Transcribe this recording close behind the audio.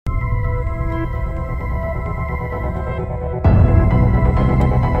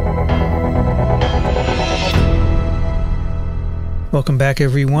Welcome back,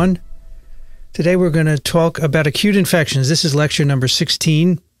 everyone. Today we're going to talk about acute infections. This is lecture number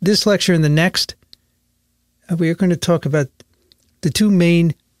 16. This lecture and the next, we are going to talk about the two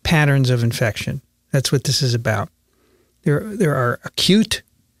main patterns of infection. That's what this is about. There are acute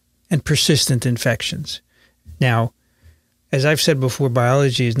and persistent infections. Now, as I've said before,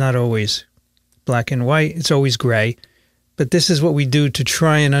 biology is not always black and white. It's always gray. But this is what we do to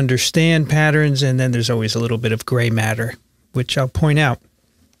try and understand patterns, and then there's always a little bit of gray matter, which I'll point out.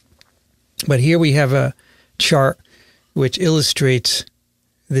 But here we have a chart which illustrates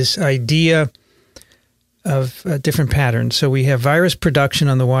this idea of different patterns. So we have virus production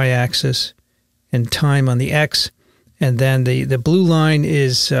on the y-axis and time on the x, and then the blue line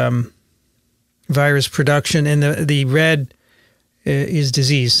is virus production, and the red is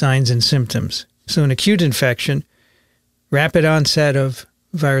disease, signs and symptoms. So an acute infection, rapid onset of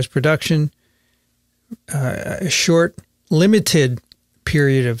virus production, a short, limited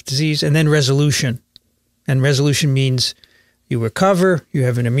period of disease, and then resolution. And resolution means you recover, you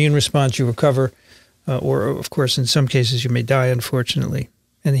have an immune response, you recover, or of course in some cases you may die, unfortunately.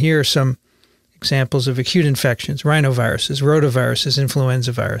 And here are some examples of acute infections: rhinoviruses, rotaviruses,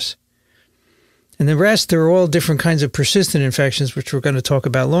 influenza virus. And the rest, they're all different kinds of persistent infections, which we're going to talk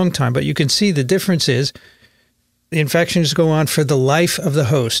about a long time. But you can see the difference is the infections go on for the life of the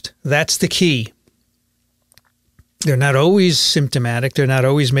host. That's the key. They're not always symptomatic. They're not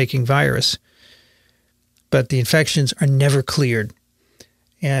always making virus. But the infections are never cleared.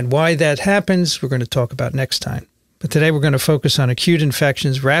 And why that happens, we're going to talk about next time. But today we're going to focus on acute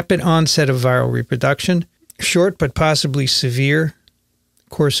infections, rapid onset of viral reproduction, short but possibly severe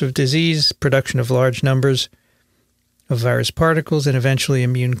course of disease, production of large numbers of virus particles, and eventually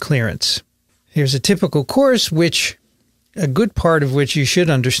immune clearance. Here's a typical course, which a good part of which you should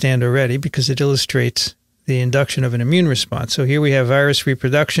understand already because it illustrates the induction of an immune response. So here we have virus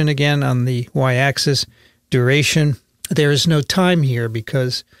reproduction again on the y-axis, duration. There is no time here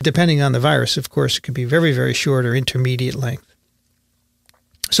because depending on the virus, of course, it could be very, very short or intermediate length.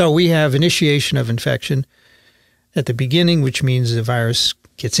 So we have initiation of infection at the beginning, which means the virus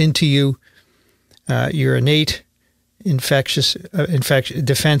gets into you. Your innate infectious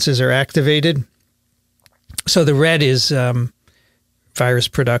defenses are activated. So the red is virus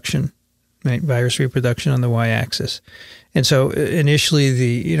production, right? Virus reproduction on the y-axis. And so initially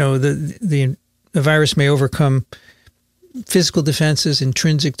the virus may overcome physical defenses,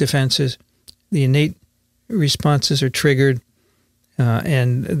 intrinsic defenses. The innate responses are triggered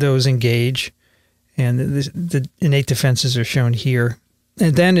and those engage. And the innate defenses are shown here.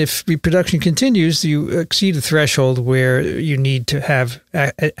 And then if reproduction continues, you exceed a threshold where you need to have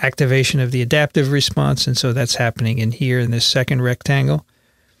activation of the adaptive response. And so that's happening in here in this second rectangle.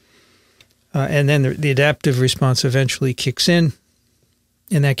 And then the adaptive response eventually kicks in,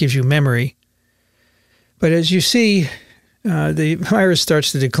 and that gives you memory. But as you see, the virus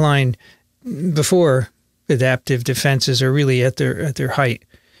starts to decline before adaptive defenses are really at their height.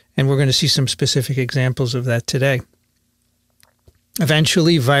 And we're going to see some specific examples of that today.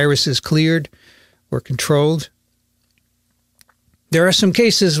 Eventually, virus is cleared or controlled. There are some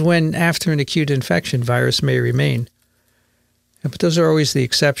cases when after an acute infection, virus may remain. But those are always the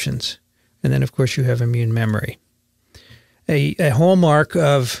exceptions. And then, of course, you have immune memory. A hallmark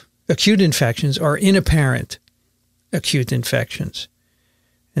of acute infections are inapparent acute infections.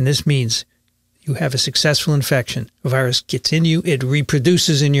 And this means you have a successful infection. A virus gets in you, it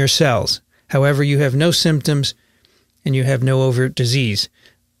reproduces in your cells. However, you have no symptoms and you have no overt disease.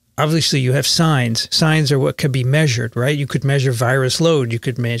 Obviously, you have signs. Signs are what can be measured, right? You could measure virus load. You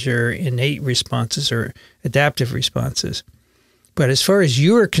could measure innate responses or adaptive responses. But as far as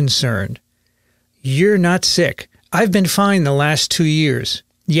you're concerned, you're not sick. I've been fine the last 2 years,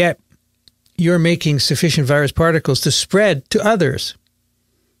 yet you're making sufficient virus particles to spread to others.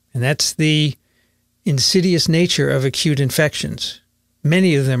 And that's the insidious nature of acute infections.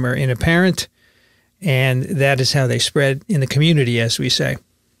 Many of them are inapparent, and that is how they spread in the community, as we say.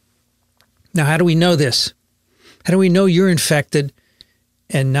 Now, how do we know this? How do we know you're infected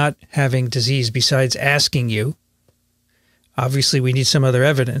and not having disease besides asking you? Obviously, we need some other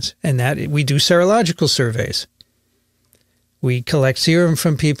evidence, and that we do serological surveys. We collect serum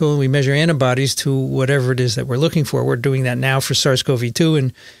from people. We measure antibodies to whatever it is that we're looking for. We're doing that now for SARS-CoV-2,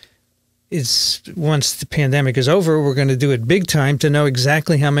 and once the pandemic is over, we're going to do it big time to know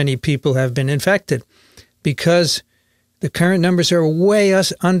exactly how many people have been infected, because the current numbers are way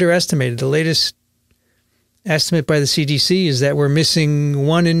underestimated. The latest estimate by the CDC is that we're missing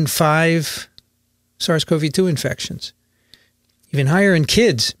 1 in 5 SARS-CoV-2 infections. Even higher in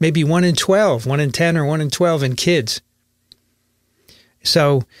kids, maybe 1 in 12, 1 in 10 or 1 in 12 in kids.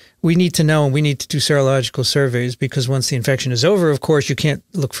 So we need to know, and we need to do serological surveys, because once the infection is over, of course, you can't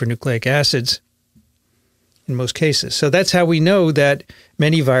look for nucleic acids in most cases. So that's how we know that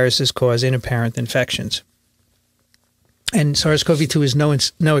many viruses cause inapparent infections. And SARS-CoV-2 is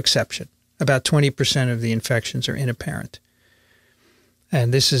no exception. About 20% of the infections are inapparent.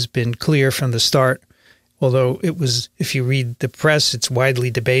 And this has been clear from the start, although it was, if you read the press, it's widely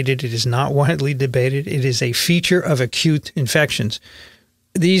debated. It is not widely debated. It is a feature of acute infections.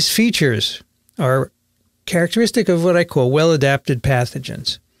 These features are characteristic of what I call well-adapted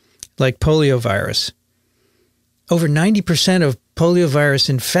pathogens, like poliovirus. Over 90% of poliovirus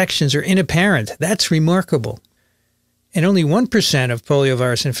infections are inapparent. That's remarkable. And only 1% of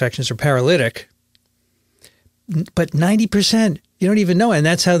poliovirus infections are paralytic. But 90%, you don't even know. And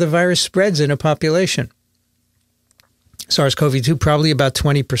that's how the virus spreads in a population. SARS-CoV-2, probably about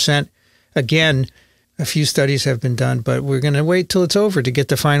 20%. Again, a few studies have been done, but we're going to wait till it's over to get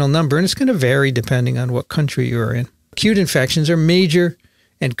the final number. And it's going to vary depending on what country you're in. Acute infections are major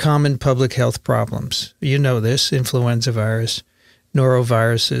and common public health problems. You know this, influenza virus,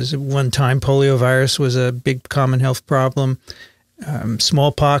 noroviruses. At one time, poliovirus was a big common health problem.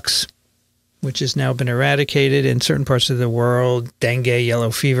 Smallpox, which has now been eradicated in certain parts of the world, dengue, yellow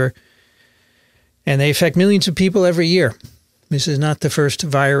fever. And they affect millions of people every year. This is not the first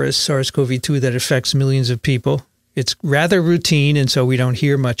virus, SARS-CoV-2, that affects millions of people. It's rather routine, and so we don't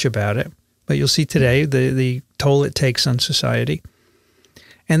hear much about it. But you'll see today the toll it takes on society.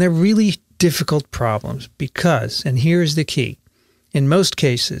 And they're really difficult problems because, and here's the key, in most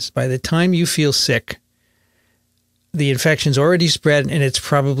cases, by the time you feel sick, the infection's already spread and it's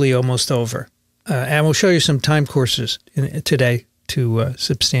probably almost over. And we'll show you some time courses today to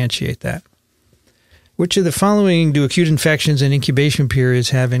substantiate that. Which of the following do acute infections and incubation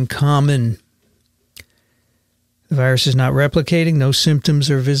periods have in common? The virus is not replicating. No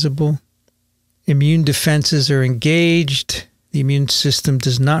symptoms are visible. Immune defenses are engaged. The immune system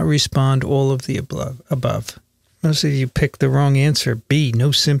does not respond. All of the above. Most of you picked the wrong answer. B,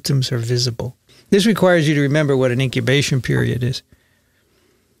 no symptoms are visible. This requires you to remember what an incubation period is.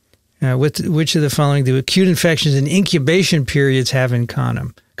 Which of the following do acute infections and incubation periods have in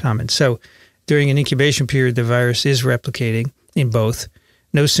common? So during an incubation period, the virus is replicating in both.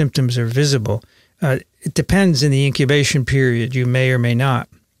 No symptoms are visible. It depends in the incubation period. You may or may not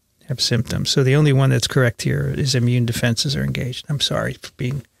have symptoms. So the only one that's correct here is immune defenses are engaged. I'm sorry for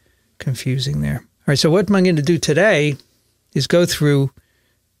being confusing there. All right, so what I'm going to do today is go through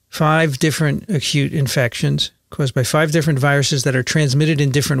 5 different acute infections caused by 5 different viruses that are transmitted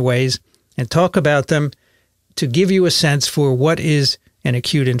in different ways and talk about them to give you a sense for what is an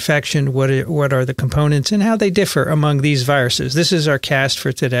acute infection, what are the components, and how they differ among these viruses. This is our cast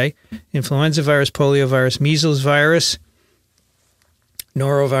for today. Influenza virus, poliovirus, measles virus,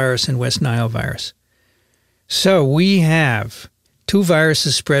 norovirus, and West Nile virus. So we have 2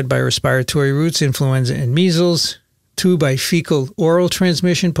 viruses spread by respiratory routes, influenza and measles, 2 by fecal oral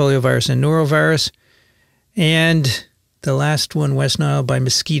transmission, poliovirus and norovirus, and the last one, West Nile, by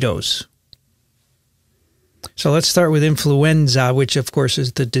mosquitoes. So let's start with influenza, which of course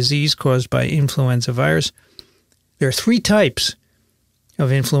is the disease caused by influenza virus. There are 3 types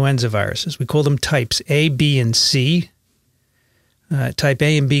of influenza viruses. We call them types A, B, and C. Type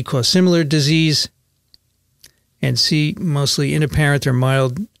A and B cause similar disease, and C, mostly inapparent or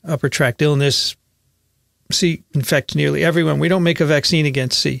mild upper tract illness. C infects nearly everyone. We don't make a vaccine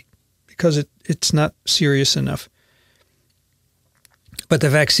against C because it's not serious enough. But the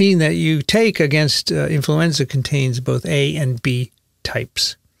vaccine that you take against influenza contains both A and B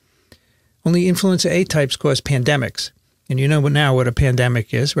types. Only influenza A types cause pandemics. And you know now what a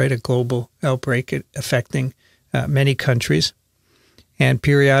pandemic is, right? A global outbreak affecting many countries. And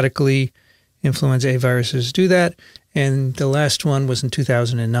periodically, influenza A viruses do that. And the last one was in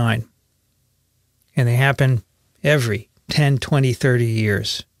 2009. And they happen every 10, 20, 30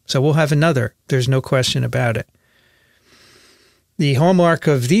 years. So we'll have another. There's no question about it. The hallmark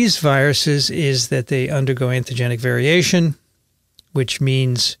of these viruses is that they undergo antigenic variation, which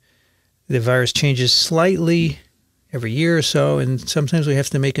means the virus changes slightly every year or so, and sometimes we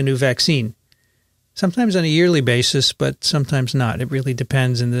have to make a new vaccine. Sometimes on a yearly basis, but sometimes not. It really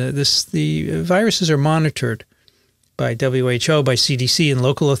depends. And the viruses are monitored by WHO, by CDC, and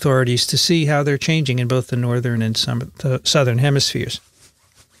local authorities to see how they're changing in both the northern and the southern hemispheres.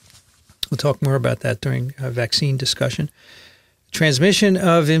 We'll talk more about that during a vaccine discussion. Transmission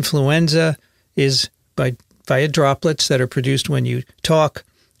of influenza is via droplets that are produced when you talk,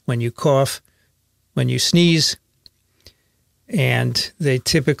 when you cough, when you sneeze, and they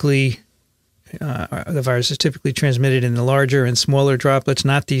typically The virus is typically transmitted in the larger and smaller droplets,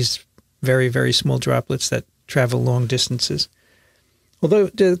 not these very, very small droplets that travel long distances. Although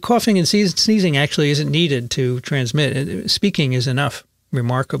the coughing and sneezing actually isn't needed to transmit. Speaking is enough,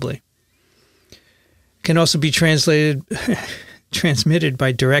 remarkably. It can also be transmitted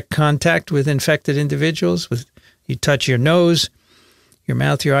by direct contact with infected individuals. You touch your nose, your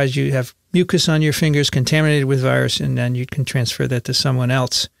mouth, your eyes, you have mucus on your fingers contaminated with virus, and then you can transfer that to someone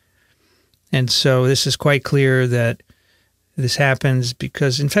else. And so this is quite clear that this happens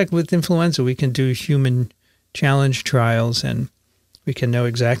because, in fact, with influenza, we can do human challenge trials and we can know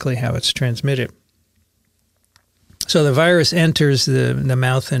exactly how it's transmitted. So the virus enters the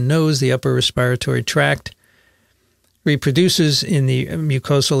mouth and nose, the upper respiratory tract, reproduces in the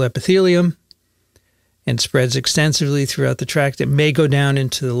mucosal epithelium, and spreads extensively throughout the tract. It may go down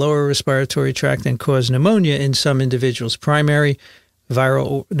into the lower respiratory tract and cause pneumonia in some individuals, primary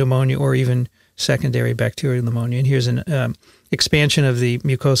viral pneumonia or even secondary bacterial pneumonia. And here's an expansion of the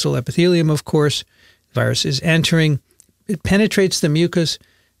mucosal epithelium, of course. The virus is entering. It penetrates the mucus.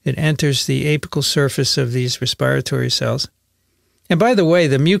 It enters the apical surface of these respiratory cells. And by the way,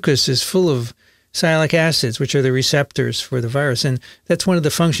 the mucus is full of sialic acids, which are the receptors for the virus. And that's one of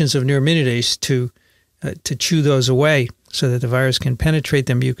the functions of neuraminidase, to chew those away so that the virus can penetrate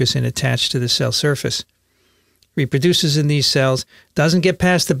the mucus and attach to the cell surface. Reproduces in these cells, doesn't get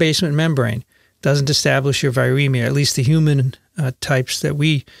past the basement membrane, doesn't establish your viremia. At least the human types that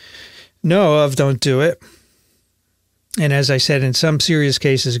we know of don't do it. And as I said, in some serious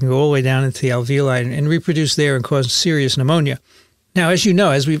cases, it can go all the way down into the alveoli and reproduce there and cause serious pneumonia. Now, as you know,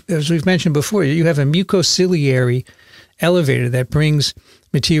 as we've mentioned before, you have a mucociliary elevator that brings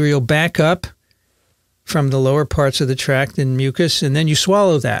material back up from the lower parts of the tract and mucus, and then you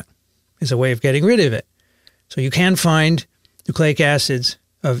swallow that as a way of getting rid of it. So you can find nucleic acids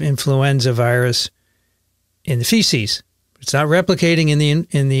of influenza virus in the feces. It's not replicating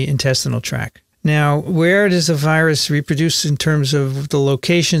in the intestinal tract. Now, where does the virus reproduce in terms of the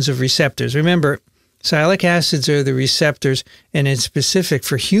locations of receptors? Remember, sialic acids are the receptors, and it's specific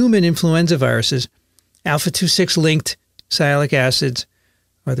for human influenza viruses. Alpha-2,6 linked sialic acids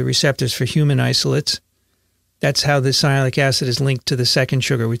are the receptors for human isolates. That's how the sialic acid is linked to the second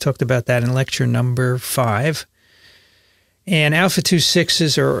sugar. We talked about that in lecture number 5. And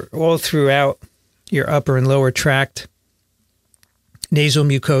alpha-2,6s are all throughout your upper and lower tract, nasal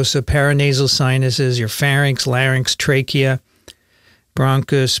mucosa, paranasal sinuses, your pharynx, larynx, trachea,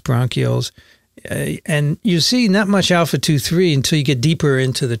 bronchus, bronchioles. And you see not much alpha-2,3 until you get deeper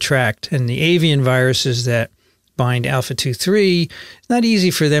into the tract. And the avian viruses that bind alpha-2,3, it's not easy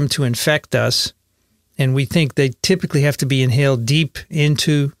for them to infect us. And we think they typically have to be inhaled deep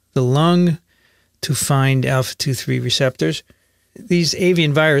into the lung to find alpha-2,3 receptors. These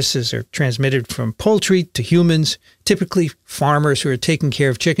avian viruses are transmitted from poultry to humans, typically farmers who are taking care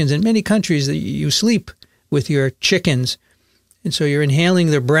of chickens. In many countries, you sleep with your chickens, and so you're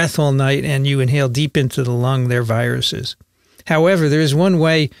inhaling their breath all night, and you inhale deep into the lung their viruses. However, there is one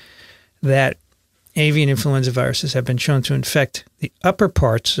way that avian influenza viruses have been shown to infect the upper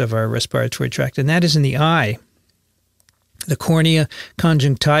parts of our respiratory tract, and that is in the eye. The cornea,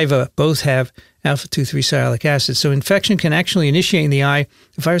 conjunctiva, both have alpha-2,3 sialic acid. So infection can actually initiate in the eye.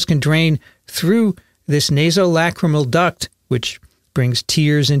 The virus can drain through this nasolacrimal duct, which brings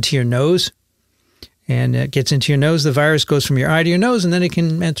tears into your nose. And it gets into your nose. The virus goes from your eye to your nose, and then it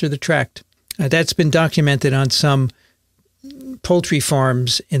can enter the tract. That's been documented on some poultry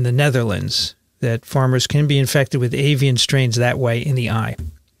farms in the Netherlands, that farmers can be infected with avian strains that way in the eye.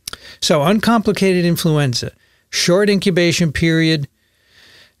 So uncomplicated influenza, short incubation period,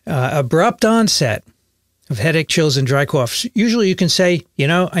 abrupt onset of headache, chills, and dry cough. Usually you can say,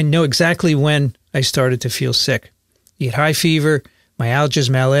 I know exactly when I started to feel sick. You get high fever, myalgias,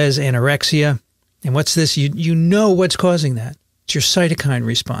 malaise, anorexia. And what's this? You know what's causing that. It's your cytokine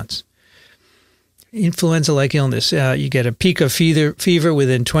response. Influenza-like illness. You get a peak of fever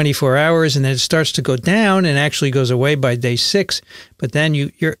within 24 hours, and then it starts to go down and actually goes away by day 6. But then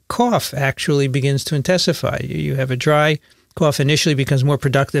your cough actually begins to intensify. You have a dry cough initially, becomes more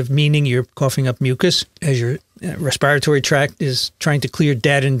productive, meaning you're coughing up mucus as your respiratory tract is trying to clear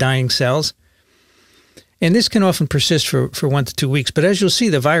dead and dying cells. And this can often persist for 1 to 2 weeks. But as you'll see,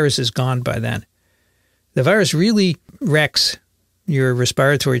 the virus is gone by then. The virus really wrecks your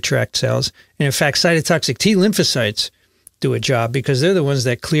respiratory tract cells. And in fact, cytotoxic T lymphocytes do a job because they're the ones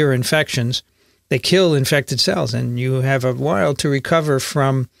that clear infections. They kill infected cells, and you have a while to recover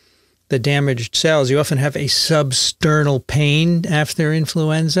from the damaged cells. You often have a substernal pain after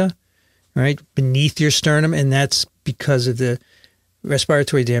influenza, right, beneath your sternum, and that's because of the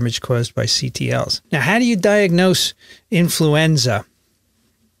respiratory damage caused by CTLs. Now, how do you diagnose influenza?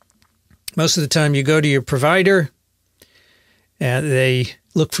 Most of the time you go to your provider and they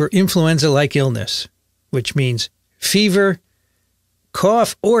look for influenza-like illness, which means fever,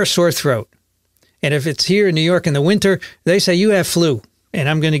 cough, or sore throat. And if it's here in New York in the winter, they say you have flu, and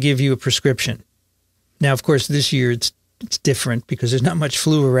I'm going to give you a prescription. Now, of course, this year it's different because there's not much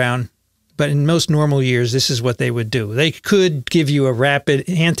flu around. But in most normal years, this is what they would do. They could give you a rapid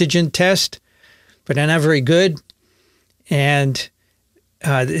antigen test, but they're not very good. And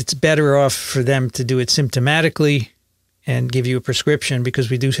it's better off for them to do it symptomatically and give you a prescription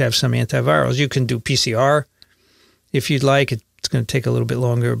because we do have some antivirals. You can do PCR if you'd like. It's going to take a little bit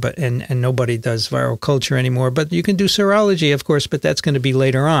longer, but and nobody does viral culture anymore. But you can do serology, of course, but that's going to be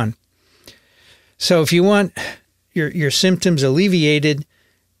later on. So if you want your symptoms alleviated,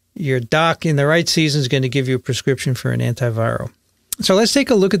 your doc in the right season is going to give you a prescription for an antiviral. So let's take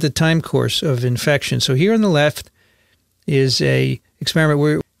a look at the time course of infection. So here on the left is a experiment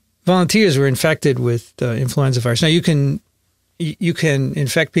where volunteers were infected with influenza virus. Now you can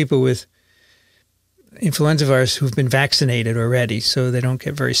infect people with influenza virus who've been vaccinated already, so they don't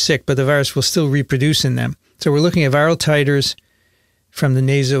get very sick, but the virus will still reproduce in them. So we're looking at viral titers from the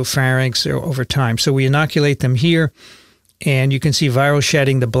nasopharynx over time. So we inoculate them here. And you can see viral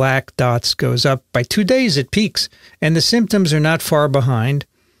shedding, the black dots goes up. By 2 days, it peaks. And the symptoms are not far behind.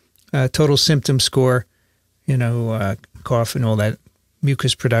 Total symptom score, cough and all that,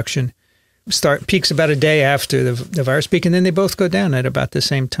 mucus production, peaks about a day after the virus peak. And then they both go down at about the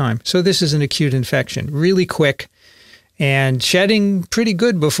same time. So this is an acute infection, really quick. And shedding pretty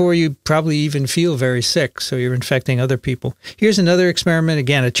good before you probably even feel very sick. So you're infecting other people. Here's another experiment.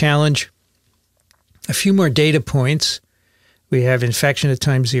 Again, a challenge. A few more data points. We have infection at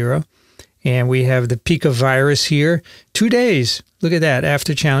time 0, and we have the peak of virus here. 2 days, look at that,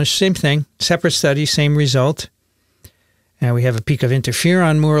 after challenge, same thing, separate study, same result. And we have a peak of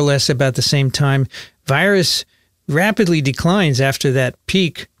interferon more or less about the same time. Virus rapidly declines after that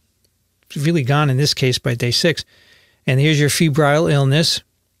peak. It's really gone in this case by day 6. And here's your febrile illness,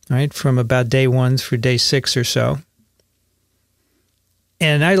 right, from about day 1 through day 6 or so.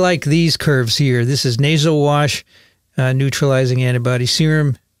 And I like these curves here. This is nasal wash, neutralizing antibody,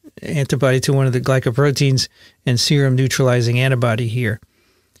 serum antibody to one of the glycoproteins, and serum neutralizing antibody here.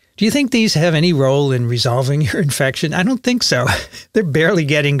 Do you think these have any role in resolving your infection? I don't think so. They're barely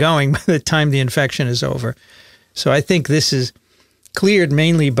getting going by the time the infection is over. So I think this is cleared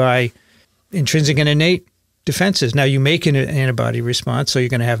mainly by intrinsic and innate defenses. Now, you make an antibody response, so you're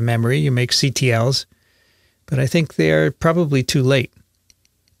going to have memory. You make CTLs. But I think they are probably too late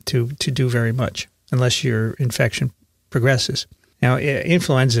to do very much unless your infection progresses. Now,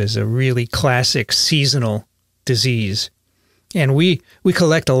 influenza is a really classic seasonal disease, and we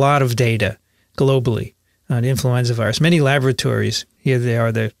collect a lot of data globally on influenza virus. Many laboratories, here they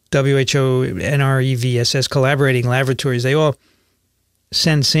are, the WHO, NREVSS collaborating laboratories, they all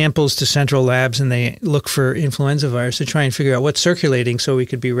send samples to central labs and they look for influenza virus to try and figure out what's circulating so we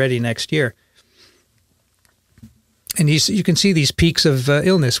could be ready next year. And you can see these peaks of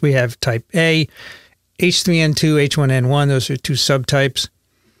illness. We have type A, H3N2, H1N1, those are 2 subtypes.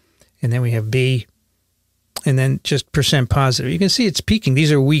 And then we have B, and then just % positive. You can see it's peaking.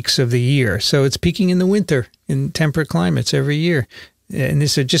 These are weeks of the year. So it's peaking in the winter in temperate climates every year. And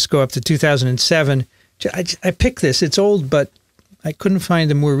this would just go up to 2007. I picked this. It's old, but I couldn't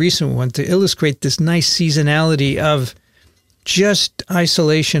find a more recent one to illustrate this nice seasonality of just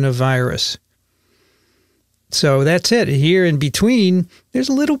isolation of virus. So that's it. Here in between, there's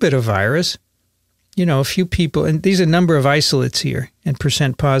a little bit of virus. A few people, and these are number of isolates here and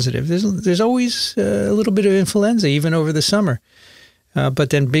 % positive. There's always a little bit of influenza, even over the summer. But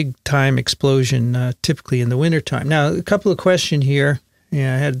then big time explosion, typically in the wintertime. Now, a couple of questions here.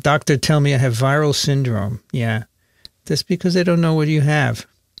 Yeah, I had a doctor tell me I have viral syndrome. Yeah, that's because they don't know what you have.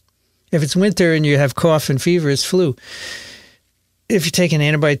 If it's winter and you have cough and fever, it's flu. If you take an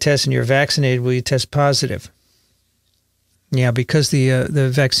antibody test and you're vaccinated, will you test positive? Yeah, because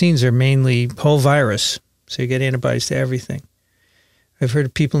the vaccines are mainly whole virus, so you get antibodies to everything. I've heard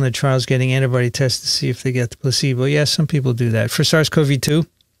of people in the trials getting antibody tests to see if they get the placebo. Yes, some people do that. For SARS-CoV-2, you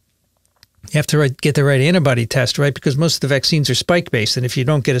have to get the right antibody test, right? Because most of the vaccines are spike-based, and if you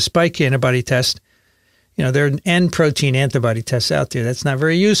don't get a spike antibody test, there are N protein antibody tests out there. That's not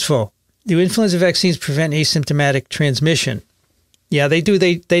very useful. Do influenza vaccines prevent asymptomatic transmission? Yeah, they do.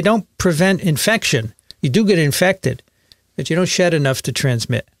 They don't prevent infection. You do get infected, but you don't shed enough to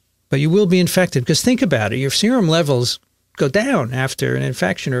transmit. But you will be infected, because think about it. Your serum levels go down after an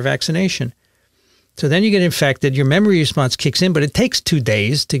infection or vaccination. So then you get infected, your memory response kicks in, but it takes 2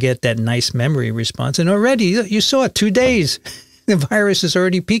 days to get that nice memory response. And already, you saw it, 2 days, the virus is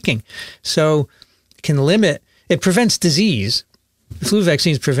already peaking. So it can limit, it prevents disease. The flu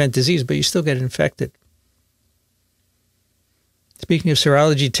vaccines prevent disease, but you still get infected. Speaking of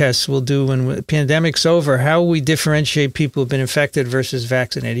serology tests, we'll do when the pandemic's over, how we differentiate people who've been infected versus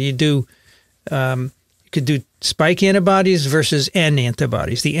vaccinated. You could do spike antibodies versus N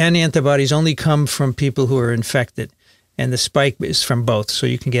antibodies. The N antibodies only come from people who are infected, and the spike is from both, so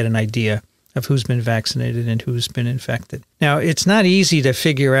you can get an idea of who's been vaccinated and who's been infected. Now, it's not easy to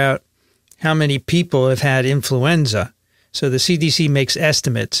figure out how many people have had influenza, so the CDC makes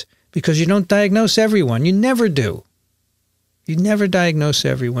estimates because you don't diagnose everyone. You never do. You never diagnose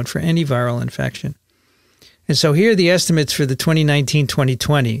everyone for any viral infection. And so here are the estimates for the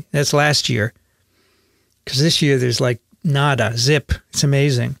 2019-2020. That's last year. Because this year there's like nada, zip. It's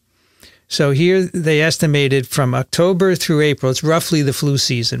amazing. So here they estimated from October through April, it's roughly the flu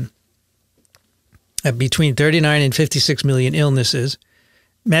season, between 39 and 56 million illnesses,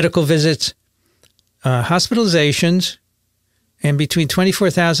 medical visits, hospitalizations, and between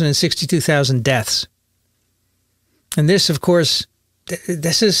 24,000 and 62,000 deaths. And this, of course,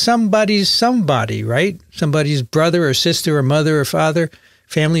 this is somebody's somebody, right? Somebody's brother or sister or mother or father,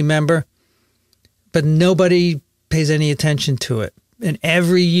 family member. But nobody pays any attention to it. And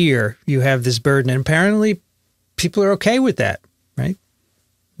every year you have this burden. And apparently people are okay with that, right?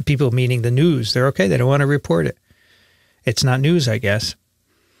 People meaning the news. They're okay. They don't want to report it. It's not news, I guess.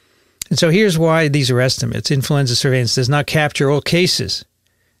 And so here's why these are estimates. Influenza surveillance does not capture all cases.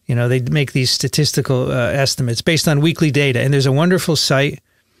 You know, they make these statistical estimates based on weekly data. And there's a wonderful site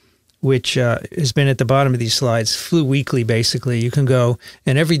which has been at the bottom of these slides, Flu Weekly, basically. You can go,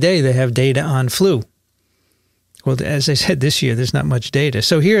 and every day they have data on flu. Well, as I said, this year, there's not much data.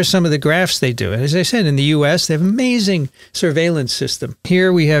 So here are some of the graphs they do. And as I said, in the U.S., they have an amazing surveillance system.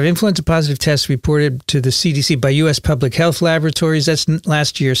 Here we have influenza-positive tests reported to the CDC by U.S. public health laboratories. That's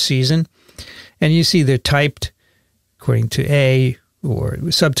last year's season. And you see they're typed according to A, or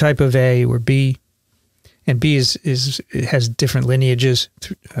subtype of A, or B. And B it has different lineages,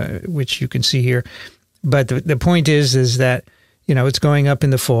 which you can see here. But the point is that, you know, it's going up in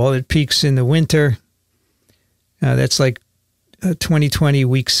the fall. It peaks in the winter. That's like 2020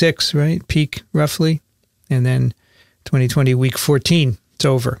 week 6, right? Peak roughly. And then 2020 week 14, it's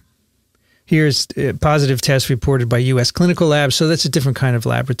over. Here's a positive test reported by U.S. clinical labs. So that's a different kind of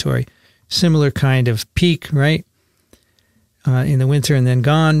laboratory. Similar kind of peak, right? In the winter and then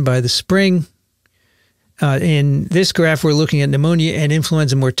gone by the spring. In this graph, we're looking at pneumonia and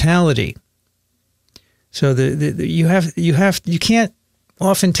influenza mortality. So you can't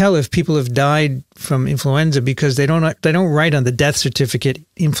often tell if people have died from influenza because they don't write on the death certificate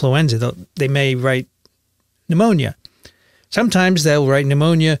influenza. They may write pneumonia. Sometimes they'll write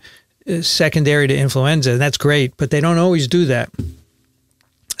pneumonia secondary to influenza, and that's great, but they don't always do that.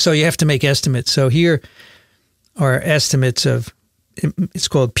 So you have to make estimates. So here are estimates of, it's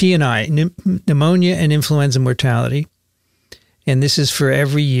called P&I, pneumonia and influenza mortality. And this is for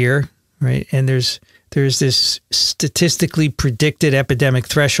every year, right? And there's this statistically predicted epidemic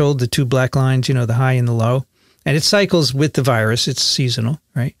threshold, the 2 black lines, you know, the high and the low. And it cycles with the virus. It's seasonal,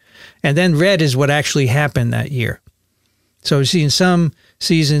 right? And then red is what actually happened that year. So you see in some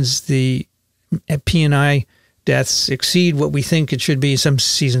seasons, the P&I deaths exceed what we think it should be. Some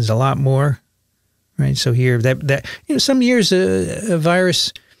seasons a lot more. Right, so here, that you know, some years a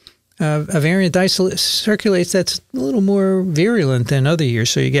virus, a variant circulates that's a little more virulent than other years,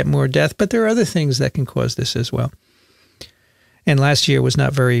 so you get more death. But there are other things that can cause this as well. And last year was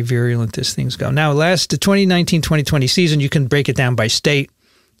not very virulent as things go. Now, the 2019-2020 season, you can break it down by state.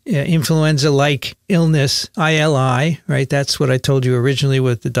 Influenza-like illness, ILI, right? That's what I told you originally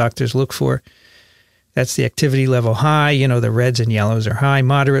what the doctors look for. That's the activity level high. You know, the reds and yellows are high,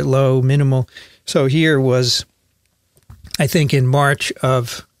 moderate, low, minimal. So here was, I think, in March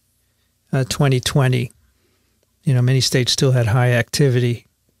of 2020, you know, many states still had high activity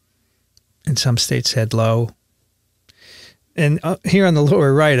and some states had low. And here on the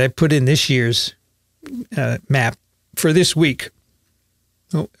lower right, I put in this year's map for this week.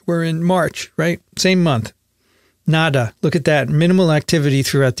 Oh, we're in March, right? Same month. Nada. Look at that. Minimal activity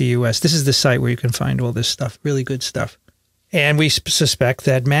throughout the U.S. This is the site where you can find all this stuff. Really good stuff. And we suspect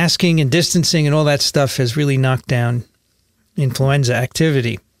that masking and distancing and all that stuff has really knocked down influenza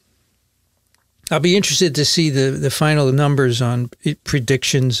activity. I'll be interested to see the final numbers on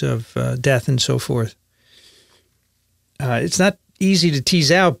predictions of death and so forth. It's not easy to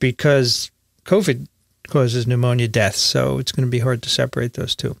tease out because COVID causes pneumonia deaths, so it's going to be hard to separate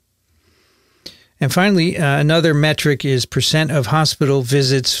those two. And finally, another metric is percent of hospital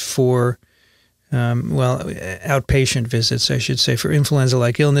visits for, outpatient visits, I should say, for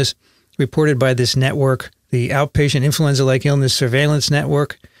influenza-like illness, reported by this network, the Outpatient Influenza-like Illness Surveillance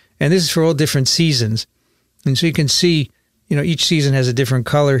Network. And this is for all different seasons. And so you can see, each season has a different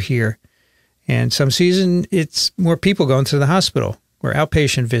color here. And some season, it's more people going to the hospital or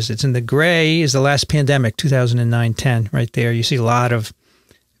outpatient visits. And the gray is the last pandemic, 2009-10, right there. You see a lot of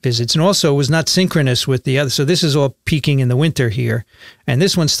visits. And also, it was not synchronous with the other. So this is all peaking in the winter here. And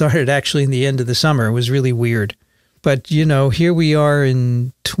this one started actually in the end of the summer. It was really weird. But, here we are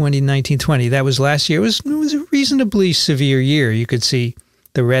in 2019-20. That was last year. It was a reasonably severe year. You could see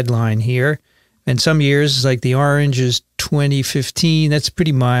the red line here. And some years, like the orange is 2015, that's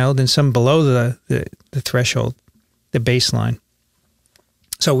pretty mild, and some below the threshold, the baseline.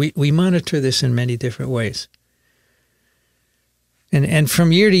 So we monitor this in many different ways. And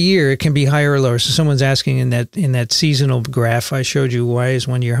from year to year, it can be higher or lower. So someone's asking in that seasonal graph I showed you, why is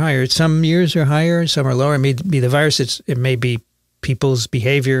 1 year higher? Some years are higher, some are lower. It may be the virus, it may be people's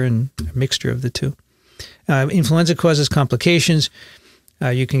behavior and a mixture of the two. Influenza causes complications.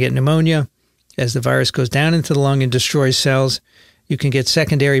 You can get pneumonia as the virus goes down into the lung and destroys cells. You can get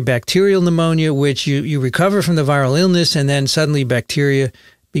secondary bacterial pneumonia, which you recover from the viral illness, and then suddenly bacteria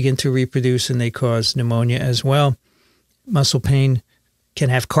begin to reproduce and they cause pneumonia as well. Muscle pain can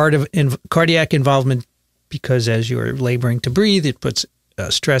have cardiac involvement because as you're laboring to breathe, it puts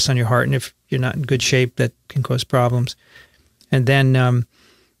stress on your heart, and if you're not in good shape, that can cause problems. And then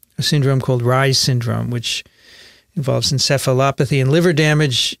a syndrome called Reye's syndrome, which involves encephalopathy and liver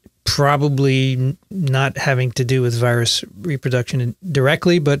damage, probably not having to do with virus reproduction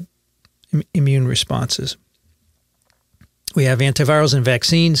directly, but immune responses. We have antivirals and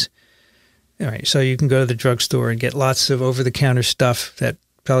vaccines. All right, so you can go to the drugstore and get lots of over-the-counter stuff that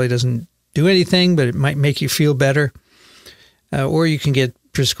probably doesn't do anything, but it might make you feel better. Or you can get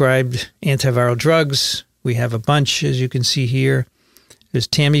prescribed antiviral drugs. We have a bunch, as you can see here. There's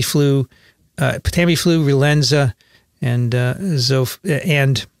Tamiflu, Relenza, and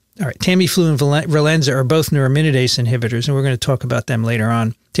Tamiflu and Relenza are both neuraminidase inhibitors, and we're going to talk about them later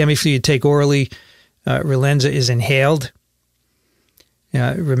on. Tamiflu you take orally. Relenza is inhaled.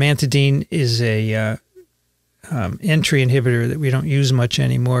 Rimantadine is a entry inhibitor that we don't use much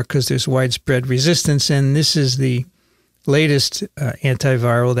anymore because there's widespread resistance, and this is the latest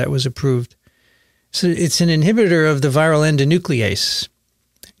antiviral that was approved. So it's an inhibitor of the viral endonuclease.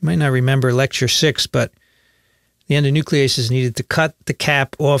 You might not remember lecture 6, but the endonuclease is needed to cut the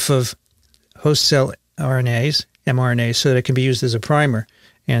cap off of host cell RNAs, mRNAs, so that it can be used as a primer.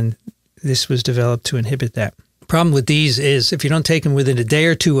 And this was developed to inhibit that. The problem with these is if you don't take them within a day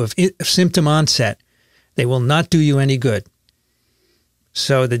or two of symptom onset, they will not do you any good.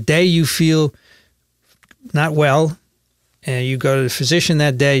 So the day you feel not well, and you go to the physician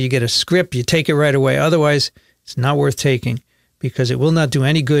that day, you get a script, you take it right away. Otherwise, it's not worth taking because it will not do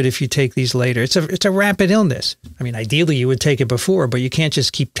any good if you take these later. It's a rapid illness. I mean, ideally you would take it before, but you can't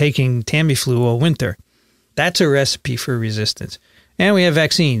just keep taking Tamiflu all winter. That's a recipe for resistance. And we have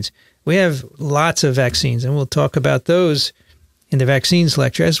vaccines. We have lots of vaccines, and we'll talk about those in the vaccines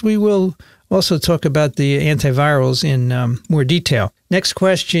lecture, as we will also talk about the antivirals in more detail. Next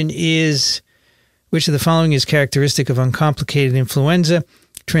question is, which of the following is characteristic of uncomplicated influenza?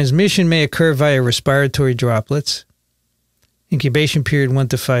 Transmission may occur via respiratory droplets. Incubation period 1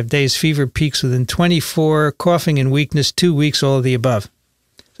 to 5 days. Fever peaks within 24. Coughing and weakness 2 weeks, all of the above.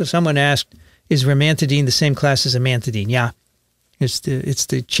 So someone asked, is rimantadine the same class as amantadine? Yeah. It's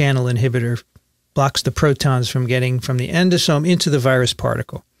the channel inhibitor. Blocks the protons from getting from the endosome into the virus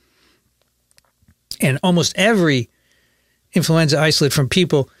particle. And almost every influenza isolate from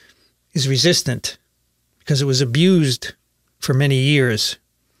people is resistant because it was abused for many years.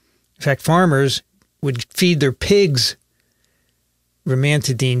 In fact, farmers would feed their pigs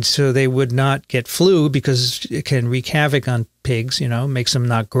rimantadine so they would not get flu because it can wreak havoc on pigs, makes them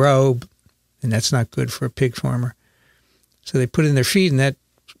not grow, and that's not good for a pig farmer. So they put it in their feed, and that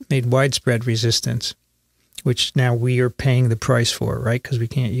made widespread resistance, which now we are paying the price for, right, because we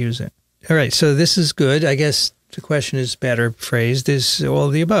can't use it. All right, so this is good. I guess the question is better phrased. Is all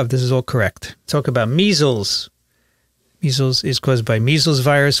of the above. This is all correct. Talk about measles. Measles is caused by measles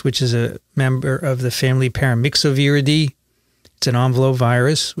virus, which is a member of the family Paramyxoviridae. It's an envelope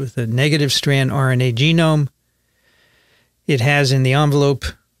virus with a negative strand RNA genome. It has in the envelope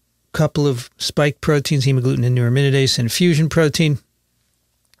a couple of spike proteins, hemagglutinin and neuraminidase, and fusion protein.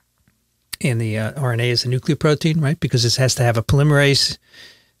 And the RNA is a nucleoprotein, right? Because it has to have a polymerase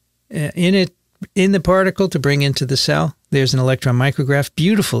in the particle to bring into the cell. There's an electron micrograph,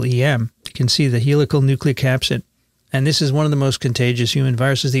 beautiful EM. You can see the helical nucleocapsid. And this is one of the most contagious human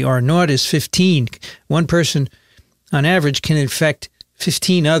viruses. The R naught is 15. One person, on average, can infect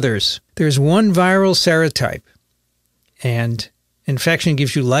 15 others. There's one viral serotype, and infection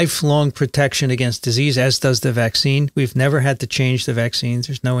gives you lifelong protection against disease, as does the vaccine. We've never had to change the vaccines.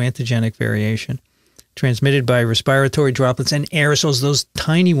 There's no antigenic variation. Transmitted by respiratory droplets and aerosols, those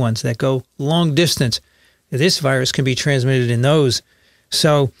tiny ones that go long distance. This virus can be transmitted in those.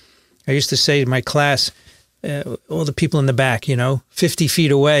 So I used to say to my class, all the people in the back, 50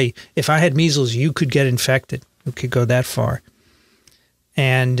 feet away, if I had measles, you could get infected. It could go that far.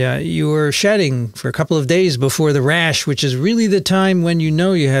 And you were shedding for a couple of days before the rash, which is really the time when you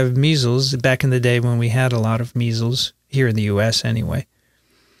know you have measles, back in the day when we had a lot of measles, here in the U.S. anyway.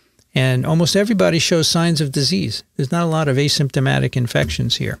 And almost everybody shows signs of disease. There's not a lot of asymptomatic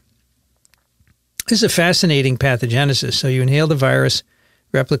infections here. This is a fascinating pathogenesis. So you inhale the virus,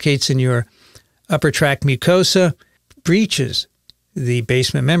 replicates in your upper tract mucosa, breaches the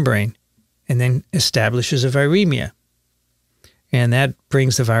basement membrane, and then establishes a viremia. And that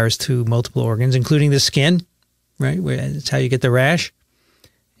brings the virus to multiple organs, including the skin, right? That's how you get the rash.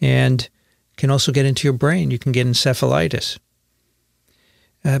 And can also get into your brain. You can get encephalitis.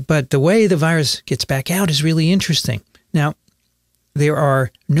 But the way the virus gets back out is really interesting. Now, there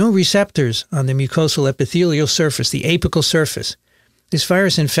are no receptors on the mucosal epithelial surface, the apical surface. This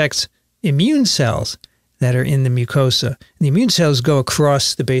virus infects immune cells that are in the mucosa. And the immune cells go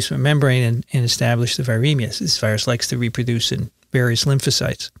across the basement membrane and establish the viremia. This virus likes to reproduce in various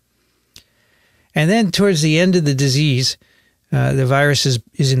lymphocytes. And then towards the end of the disease, the virus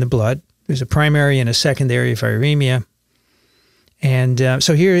is in the blood. There's a primary and a secondary viremia. And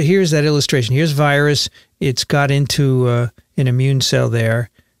so here's that illustration. Here's virus. It's got into an immune cell there,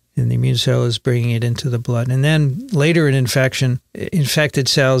 and the immune cell is bringing it into the blood. And then later in infection, infected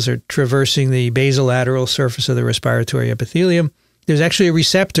cells are traversing the basolateral surface of the respiratory epithelium. There's actually a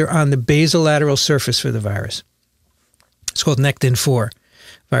receptor on the basolateral surface for the virus. It's called Nectin-4.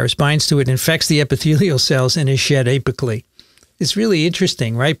 Virus binds to it, infects the epithelial cells, and is shed apically. It's really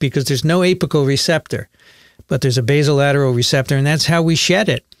interesting, right? Because there's no apical receptor, but there's a basolateral receptor, and that's how we shed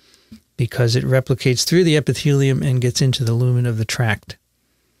it, because it replicates through the epithelium and gets into the lumen of the tract.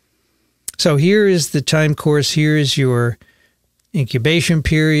 So here is the time course. Here is your incubation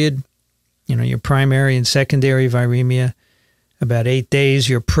period, your primary and secondary viremia, about 8 days.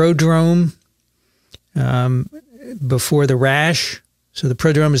 Your prodrome before the rash. So the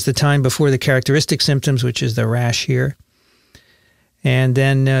prodrome is the time before the characteristic symptoms, which is the rash here. And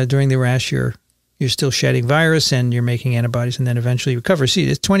then during the rash, you're still shedding virus and you're making antibodies and then eventually recover. See,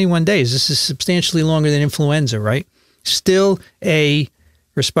 it's 21 days. This is substantially longer than influenza, right? Still a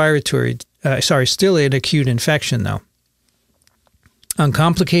still an acute infection, though.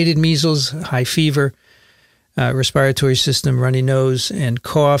 Uncomplicated measles, high fever, respiratory system, runny nose and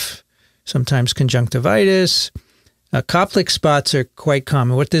cough, sometimes conjunctivitis. Koplik spots are quite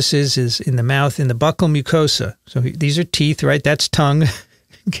common. What this is in the mouth, in the buccal mucosa. So these are teeth, right? That's tongue,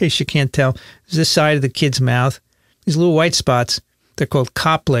 in case you can't tell. This is the side of the kid's mouth. These little white spots, they're called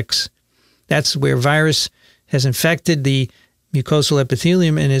Kopliks. That's where virus has infected the mucosal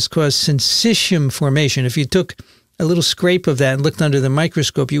epithelium and has caused syncytium formation. If you took a little scrape of that and looked under the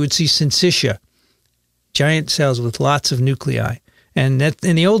microscope, you would see syncytia, giant cells with lots of nuclei. And that,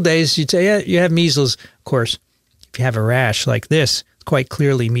 in the old days, you'd say, yeah, you have measles. Of course, if you have a rash like this, it's quite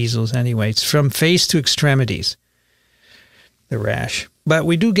clearly measles anyway. It's from face to extremities, the rash. But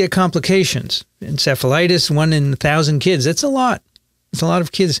we do get complications. Encephalitis, 1 in 1,000 kids. That's a lot. It's a lot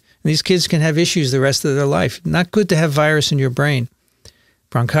of kids. And these kids can have issues the rest of their life. Not good to have virus in your brain.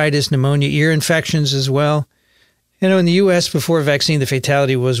 Bronchitis, pneumonia, ear infections as well. In the U.S. before vaccine, the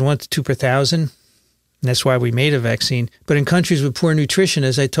fatality was 1 to 2 per 1,000. And that's why we made a vaccine. But in countries with poor nutrition,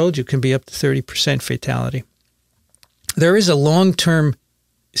 as I told you, can be up to 30% fatality. There is a long-term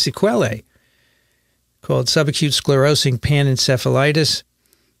sequelae called subacute sclerosing panencephalitis,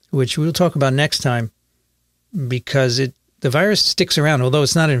 which we'll talk about next time, because the virus sticks around, although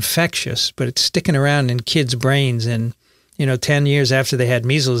it's not infectious, but it's sticking around in kids' brains. And, 10 years after they had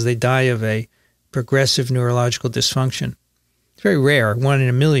measles, they die of a progressive neurological dysfunction. It's very rare, 1 in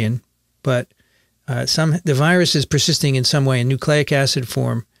a million, but the virus is persisting in some way in nucleic acid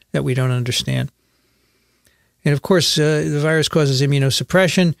form that we don't understand. And of course, the virus causes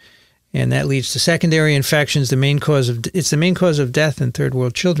immunosuppression, and that leads to secondary infections. It's the main cause of death in third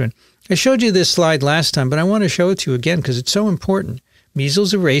world children. I showed you this slide last time, but I want to show it to you again because it's so important.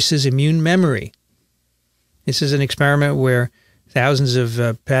 Measles erases immune memory. This is an experiment where thousands of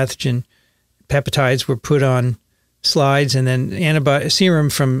pathogen peptides were put on slides, and then antibody serum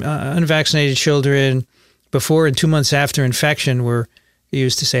from unvaccinated children before and 2 months after infection were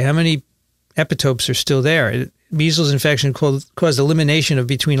used to say how many epitopes are still there. Measles infection caused elimination of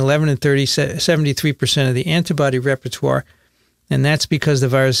between 11 and 73% of the antibody repertoire, and that's because the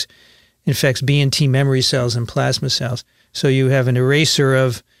virus infects B and T memory cells and plasma cells. So you have an eraser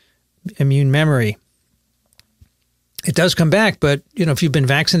of immune memory. It does come back, but if you've been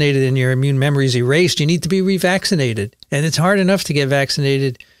vaccinated and your immune memory is erased, you need to be revaccinated. And it's hard enough to get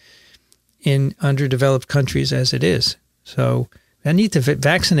vaccinated in underdeveloped countries as it is. So I need to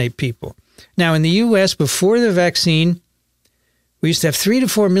vaccinate people. Now, in the U.S., before the vaccine, we used to have 3 to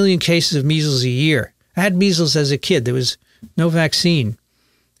 4 million cases of measles a year. I had measles as a kid. There was no vaccine.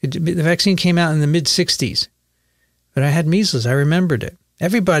 The vaccine came out in the mid-'60s. But I had measles. I remembered it.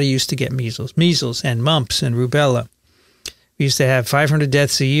 Everybody used to get measles and mumps and rubella. We used to have 500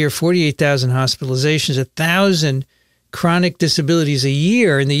 deaths a year, 48,000 hospitalizations, 1,000 chronic disabilities a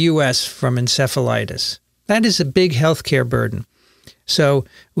year in the U.S. from encephalitis. That is a big healthcare burden. So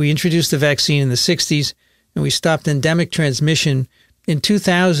we introduced the vaccine in the 60s, and we stopped endemic transmission in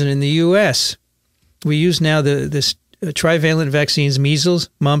 2000 in the U.S. We use now the trivalent vaccines, measles,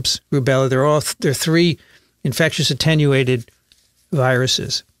 mumps, rubella. They're 3 infectious attenuated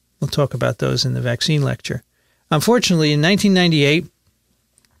viruses. We'll talk about those in the vaccine lecture. Unfortunately, in 1998,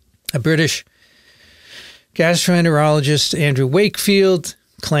 a British gastroenterologist, Andrew Wakefield,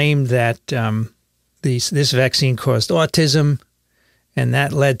 claimed that this vaccine caused autism, and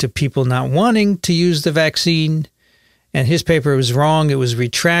that led to people not wanting to use the vaccine. And his paper was wrong. It was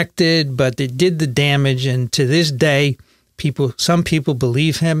retracted, but it did the damage. And to this day, some people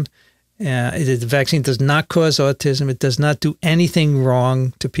believe him. The vaccine does not cause autism. It does not do anything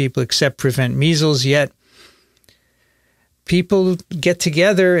wrong to people except prevent measles. Yet people get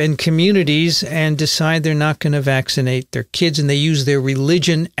together in communities and decide they're not going to vaccinate their kids, and they use their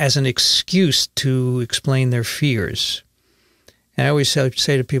religion as an excuse to explain their fears. And I always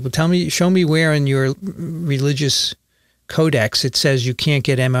say to people, show me where in your religious codex it says you can't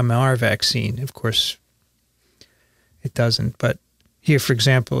get MMR vaccine. Of course, it doesn't. But here, for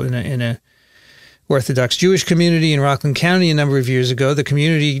example, in a Orthodox Jewish community in Rockland County a number of years ago, the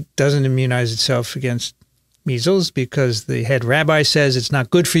community doesn't immunize itself against measles because the head rabbi says it's not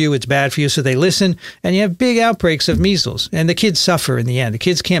good for you, it's bad for you, so they listen, and you have big outbreaks of measles. And the kids suffer in the end. The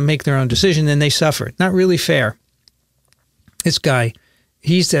kids can't make their own decision, and they suffer. Not really fair. This guy,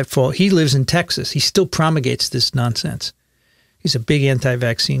 he's at fault. He lives in Texas. He still promulgates this nonsense. He's a big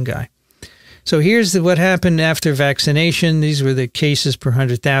anti-vaccine guy. So here's what happened after vaccination. These were the cases per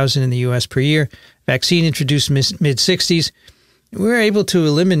 100,000 in the U.S. per year. Vaccine introduced mid-'60s. We were able to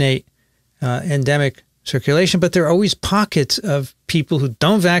eliminate endemic circulation, but there are always pockets of people who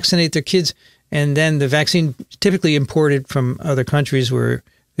don't vaccinate their kids, and then the vaccine typically imported from other countries where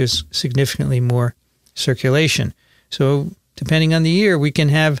there's significantly more circulation. So depending on the year, we can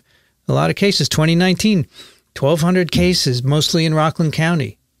have a lot of cases. 2019, 1,200 cases, mostly in Rockland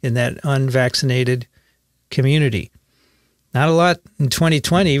County, in that unvaccinated community. Not a lot in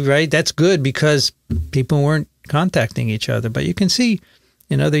 2020, right? That's good because people weren't contacting each other. But you can see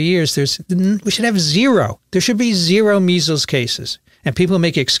in other years, we should have 0. There should be 0 measles cases. And people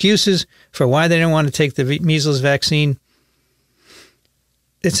make excuses for why they don't want to take the measles vaccine.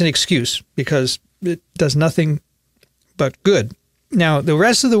 It's an excuse because it does nothing but good. Now, the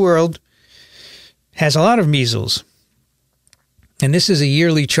rest of the world has a lot of measles. And this is a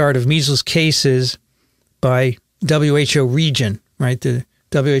yearly chart of measles cases by WHO region, right? The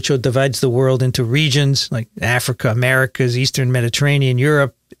WHO divides the world into regions like Africa, Americas, Eastern Mediterranean,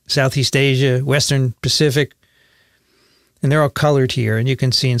 Europe, Southeast Asia, Western Pacific. And they're all colored here. And you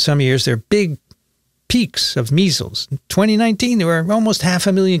can see in some years there are big peaks of measles. In 2019, there were almost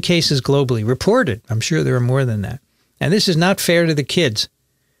 500,000 cases globally reported. I'm sure there are more than that. And this is not fair to the kids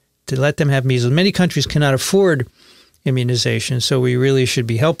to let them have measles. Many countries cannot afford immunization, so we really should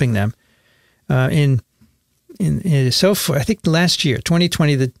be helping them. So far, I think last year,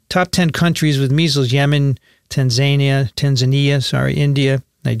 2020, the top 10 countries with measles: Yemen, Tanzania, India,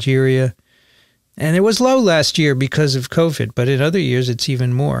 Nigeria. And it was low last year because of COVID, but in other years it's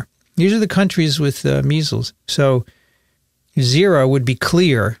even more. These are the countries with measles. So 0 would be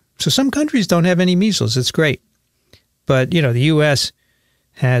clear. So some countries don't have any measles. It's great. But, the U.S.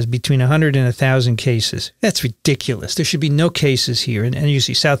 has between 100 and 1,000 cases. That's ridiculous. There should be no cases here. And you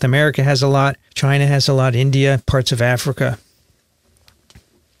see South America has a lot. China has a lot. India, parts of Africa.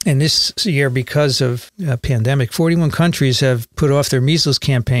 And this year, because of a pandemic, 41 countries have put off their measles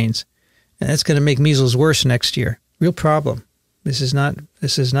campaigns. And that's going to make measles worse next year. Real problem. This is not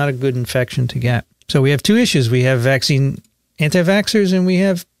a good infection to get. So we have two issues. We have vaccine anti-vaxxers and we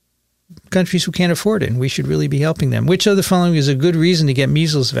have countries who can't afford it, and we should really be helping them. Which of the following is a good reason to get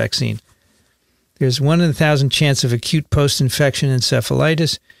measles vaccine? There's 1 in 1,000 chance of acute post-infection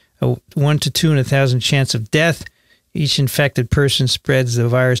encephalitis, a 1 to 2 in 1,000 chance of death. Each infected person spreads the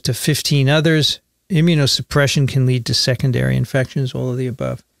virus to 15 others. Immunosuppression can lead to secondary infections, all of the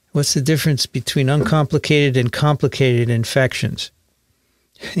above. What's the difference between uncomplicated and complicated infections?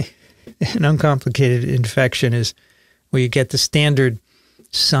 An uncomplicated infection is where you get the standard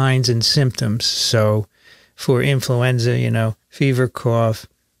signs and symptoms. So for influenza, fever, cough,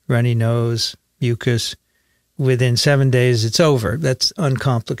 runny nose, mucus, within 7 days, it's over. That's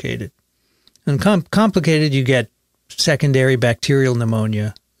uncomplicated. Complicated, you get secondary bacterial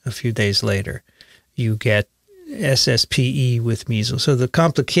pneumonia a few days later. You get SSPE with measles. So the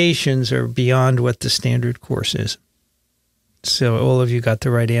complications are beyond what the standard course is. So all of you got the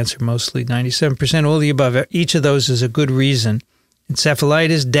right answer, mostly 97%, all of the above. Each of those is a good reason.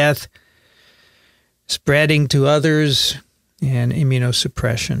 Encephalitis, death, spreading to others, and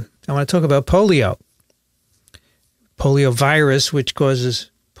immunosuppression. I want to talk about polio. Poliovirus, which causes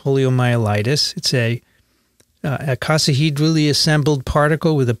poliomyelitis. It's a icosahedrally assembled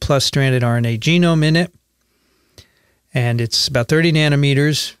particle with a plus-stranded RNA genome in it, and it's about 30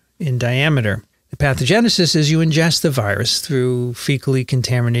 nanometers in diameter. The pathogenesis is you ingest the virus through fecally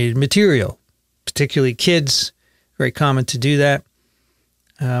contaminated material, particularly kids. Very common to do that.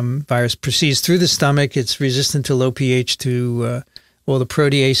 Virus proceeds through the stomach. It's resistant to low pH to all the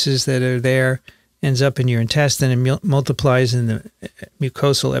proteases that are there, ends up in your intestine and multiplies in the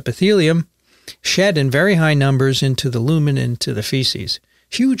mucosal epithelium, shed in very high numbers into the lumen, into the feces.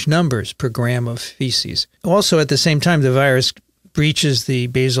 Huge numbers per gram of feces. Also, at the same time, the virus breaches the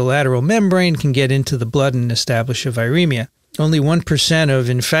basolateral membrane, can get into the blood and establish a viremia. Only 1% of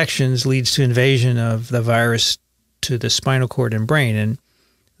infections leads to invasion of the virus to the spinal cord and brain, and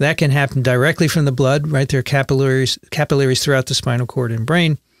that can happen directly from the blood, right? There are capillaries throughout the spinal cord and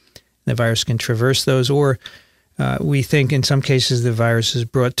brain. The virus can traverse those, or we think in some cases the virus is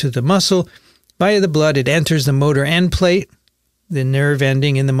brought to the muscle. Via the blood, it enters the motor end plate, the nerve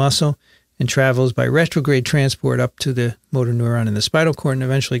ending in the muscle, and travels by retrograde transport up to the motor neuron in the spinal cord and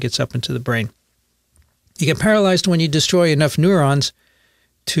eventually gets up into the brain. You get paralyzed when you destroy enough neurons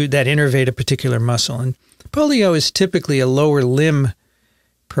that innervate a particular muscle. And polio is typically a lower limb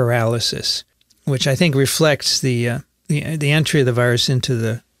paralysis, which I think reflects the entry of the virus into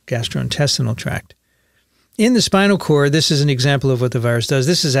the gastrointestinal tract. In the spinal cord, this is an example of what the virus does.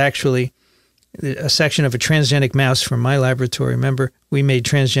 This is actually a section of a transgenic mouse from my laboratory. Remember, we made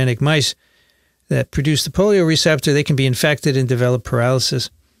transgenic mice that produce the polio receptor. They can be infected and develop paralysis.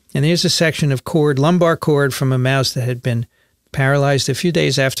 And here's a section of cord, lumbar cord, from a mouse that had been paralyzed a few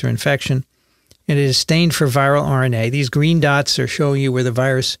days after infection. And it is stained for viral RNA. These green dots are showing you where the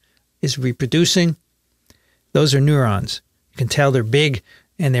virus is reproducing. Those are neurons. You can tell they're big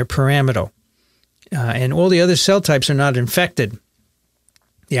and they're pyramidal. And all the other cell types are not infected.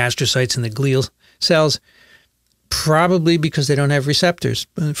 The astrocytes and the glial cells, probably because they don't have receptors.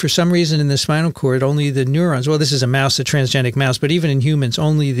 For some reason in the spinal cord, only the neurons, well, this is a mouse, a transgenic mouse, but even in humans,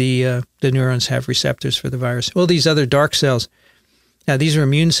 only the neurons have receptors for the virus. All these other dark cells, these are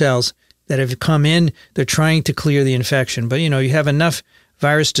immune cells that have come in. They're trying to clear the infection. But, you have enough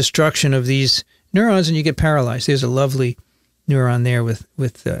virus destruction of these neurons and you get paralyzed. There's a lovely neuron there with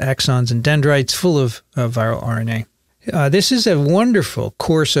axons and dendrites full of viral RNA. This is a wonderful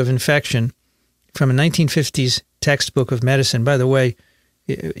course of infection from a 1950s textbook of medicine. By the way,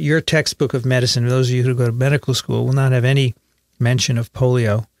 your textbook of medicine, those of you who go to medical school, will not have any mention of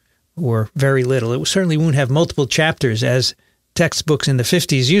polio, or very little. It certainly won't have multiple chapters as textbooks in the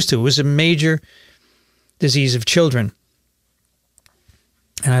 50s used to. It was a major disease of children.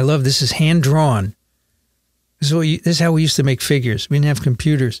 And I love this is hand-drawn. This is how we used to make figures. We didn't have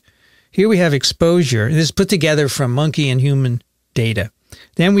computers. Here we have exposure. This is put together from monkey and human data.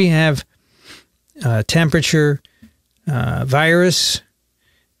 Then we have temperature, virus.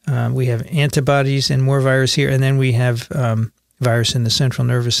 We have antibodies and more virus here. And then we have virus in the central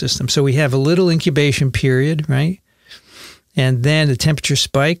nervous system. So we have a little incubation period, right? And then the temperature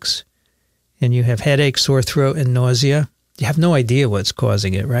spikes, and you have headache, sore throat, and nausea. You have no idea what's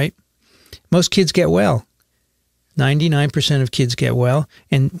causing it, right? Most kids get well. 99% of kids get well.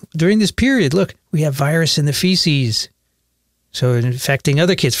 And during this period, look, we have virus in the feces. So it's infecting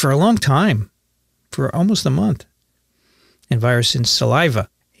other kids for a long time, for almost a month. And virus in saliva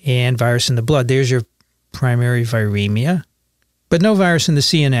and virus in the blood. There's your primary viremia, but no virus in the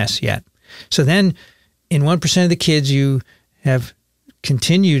CNS yet. So then in 1% of the kids, you have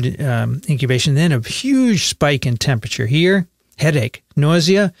continued incubation, then a huge spike in temperature here, headache,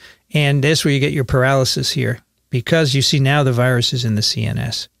 nausea, and that's where you get your paralysis here, because you see now the virus is in the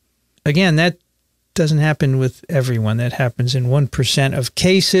CNS. Again, that doesn't happen with everyone. That happens in 1% of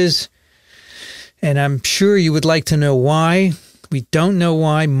cases, and I'm sure you would like to know why. We don't know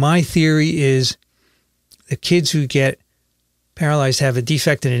why. My theory is the kids who get paralyzed have a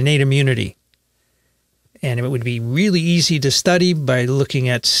defect in innate immunity. And it would be really easy to study by looking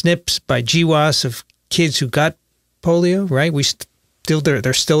at SNPs by GWAS of kids who got polio, right?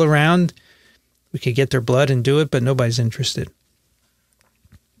 They're still around. We could get their blood and do it, but nobody's interested.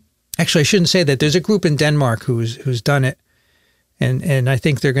 Actually, I shouldn't say that. There's a group in Denmark who's done it, and I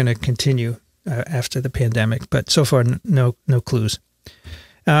think they're going to continue after the pandemic. But so far, no clues.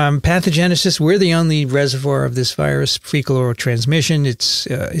 Pathogenesis, we're the only reservoir of this virus, fecal oral transmission. It's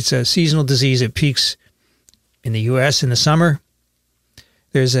a seasonal disease. It peaks in the U.S. in the summer.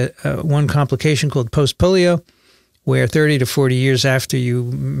 There's one complication called post-polio, where 30 to 40 years after you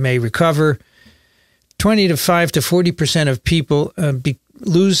may recover, 25 to 40% of people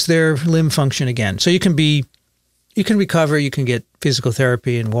lose their limb function again. So you can recover, you can get physical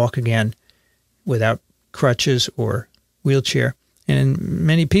therapy and walk again without crutches or wheelchair. And in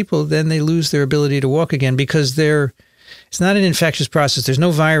many people, then they lose their ability to walk again because it's not an infectious process. There's no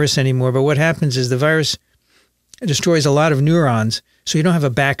virus anymore, but what happens is the virus destroys a lot of neurons, so you don't have a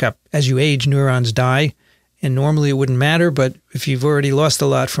backup. As you age, neurons die, and normally it wouldn't matter, but if you've already lost a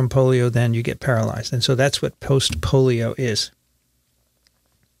lot from polio, then you get paralyzed. And so that's what post-polio is.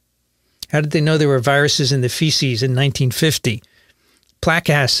 How did they know there were viruses in the feces in 1950? Plaque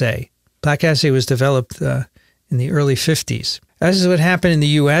assay. Plaque assay was developed in the early 50s. This is what happened in the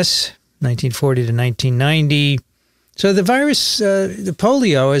U.S., 1940 to 1990. So the virus, the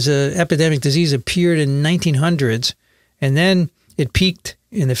polio as an epidemic disease appeared in 1900s, and then it peaked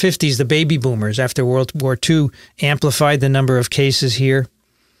in the 50s. The baby boomers after World War II amplified the number of cases here.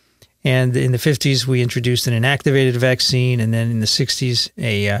 And in the 50s, we introduced an inactivated vaccine, and then in the 60s,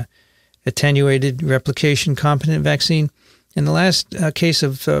 a attenuated replication competent vaccine. And the last case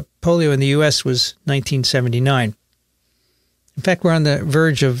of polio in the U.S. was 1979. In fact, we're on the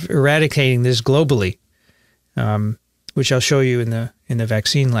verge of eradicating this globally, which I'll show you in the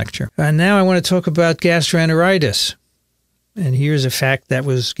vaccine lecture. And now I want to talk about gastroenteritis. And here's a fact that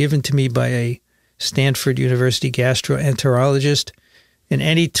was given to me by a Stanford University gastroenterologist. In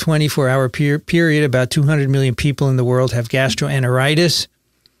any 24-hour period, about 200 million people in the world have gastroenteritis,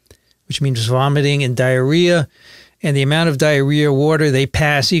 which means vomiting and diarrhea. And the amount of diarrhea water they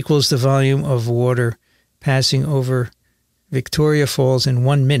pass equals the volume of water passing over Victoria Falls in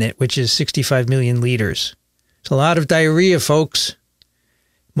 1 minute, which is 65 million liters. It's a lot of diarrhea, folks,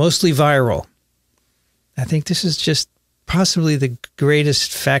 mostly viral. I think this is just possibly the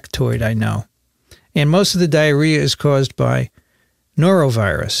greatest factoid I know. And most of the diarrhea is caused by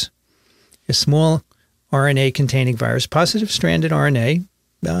norovirus, a small RNA-containing virus, positive-stranded RNA,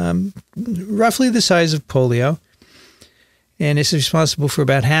 roughly the size of polio. And it's responsible for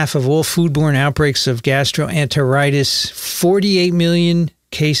about half of all foodborne outbreaks of gastroenteritis, 48 million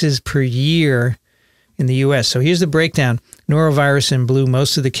cases per year in the U.S. So here's the breakdown. Norovirus in blue,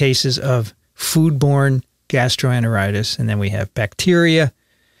 most of the cases of foodborne gastroenteritis. And then we have bacteria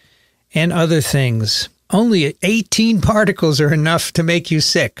and other things. Only 18 particles are enough to make you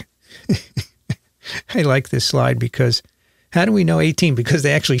sick. I like this slide because how do we know 18? Because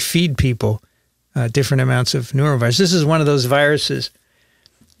they actually feed people different amounts of norovirus. This is one of those viruses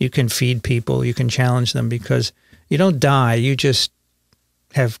you can feed people, you can challenge them because you don't die, you just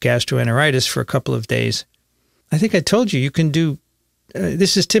have gastroenteritis for a couple of days. I think I told you can do,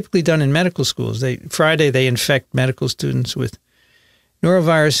 this is typically done in medical schools. Friday they infect medical students with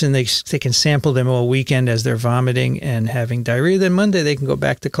norovirus and they can sample them all weekend as they're vomiting and having diarrhea. Then Monday they can go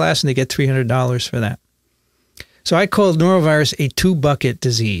back to class and they get $300 for that. So I called norovirus a two-bucket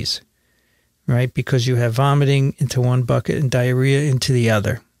disease. Right, because you have vomiting into one bucket and diarrhea into the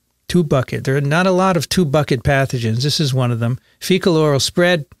other. Two-bucket. There are not a lot of two-bucket pathogens. This is one of them. Fecal oral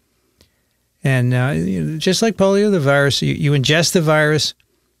spread. And just like polio, the virus, you ingest the virus,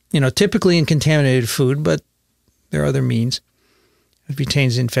 typically in contaminated food, but there are other means. It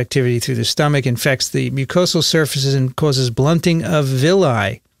retains infectivity through the stomach, infects the mucosal surfaces, and causes blunting of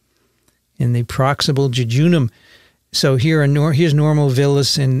villi in the proximal jejunum. So here's normal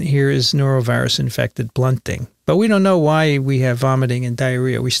villus, and here is norovirus-infected blunting. But we don't know why we have vomiting and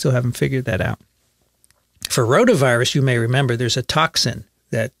diarrhea. We still haven't figured that out. For rotavirus, you may remember, there's a toxin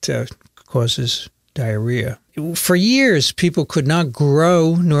that causes diarrhea. For years, people could not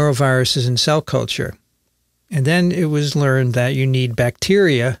grow noroviruses in cell culture. And then it was learned that you need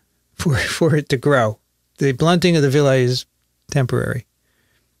bacteria for it to grow. The blunting of the villi is temporary.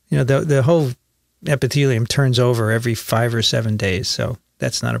 The whole epithelium turns over every 5 or 7 days, so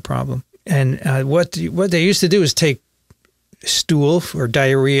that's not a problem. And what they used to do is take stool or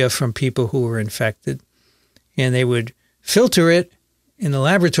diarrhea from people who were infected, and they would filter it in the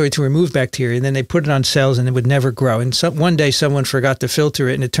laboratory to remove bacteria, and then they put it on cells and it would never grow. And one day someone forgot to filter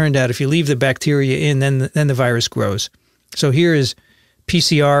it, and it turned out if you leave the bacteria in, then the virus grows. So here is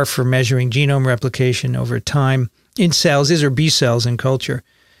PCR for measuring genome replication over time in cells. These are B cells in culture.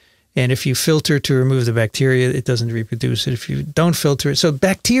 And if you filter to remove the bacteria, it doesn't reproduce it. If you don't filter it. So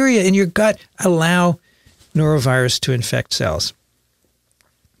bacteria in your gut allow norovirus to infect cells.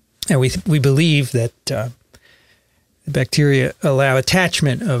 And we believe that the bacteria allow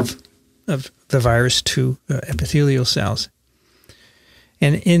attachment of the virus to epithelial cells.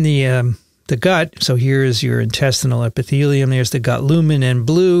 And in the gut, so here is your intestinal epithelium. There's the gut lumen in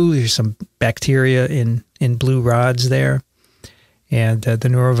blue. There's some bacteria in blue rods there. And the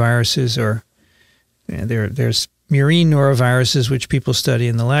noroviruses there's murine noroviruses, which people study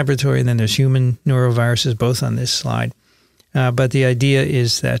in the laboratory, and then there's human noroviruses, both on this slide. But the idea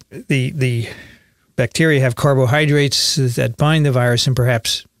is that the bacteria have carbohydrates that bind the virus and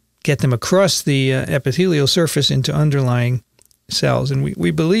perhaps get them across the epithelial surface into underlying cells. And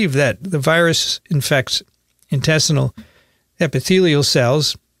we believe that the virus infects intestinal epithelial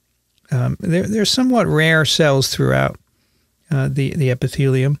cells. They're somewhat rare cells throughout the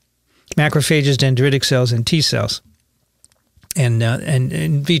epithelium, macrophages, dendritic cells, and T cells. And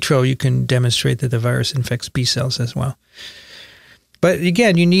in vitro, you can demonstrate that the virus infects B cells as well. But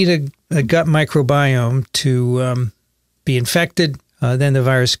again, you need a gut microbiome to be infected. Then the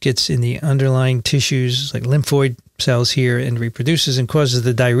virus gets in the underlying tissues, like lymphoid cells here, and reproduces and causes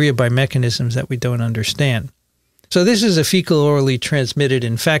the diarrhea by mechanisms that we don't understand. So this is a fecal-orally transmitted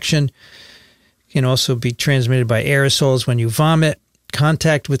infection. It can also be transmitted by aerosols when you vomit,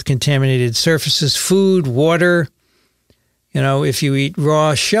 contact with contaminated surfaces, food, water. If you eat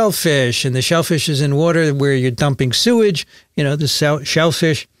raw shellfish and the shellfish is in water where you're dumping sewage, the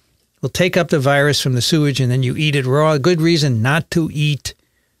shellfish will take up the virus from the sewage and then you eat it raw. A good reason not to eat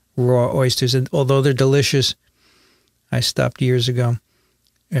raw oysters, and although they're delicious. I stopped years ago.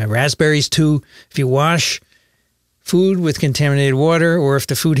 Raspberries too. If you wash food with contaminated water, or if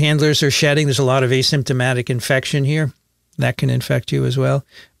the food handlers are shedding, there's a lot of asymptomatic infection here. That can infect you as well.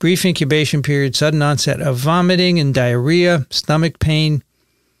 Brief incubation period, sudden onset of vomiting and diarrhea, stomach pain,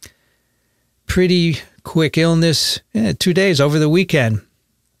 pretty quick illness, 2 days over the weekend.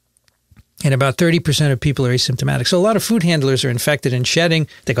 And about 30% of people are asymptomatic. So a lot of food handlers are infected and shedding.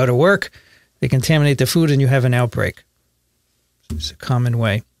 They go to work, they contaminate the food, and you have an outbreak. It's a common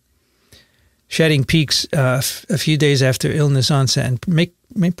way. Shedding peaks a few days after illness onset and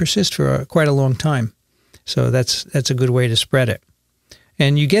may persist for quite a long time. So that's a good way to spread it.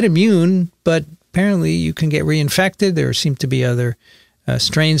 And you get immune, but apparently you can get reinfected. There seem to be other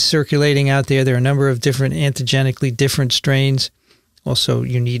strains circulating out there. There are a number of different antigenically different strains. Also,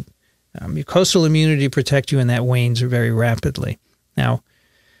 you need mucosal immunity to protect you, and that wanes very rapidly. Now,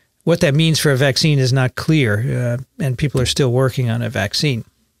 what that means for a vaccine is not clear, and people are still working on a vaccine.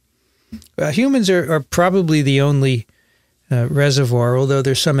 Humans are probably the only reservoir, although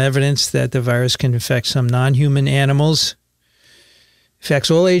there's some evidence that the virus can infect some non-human animals. Affects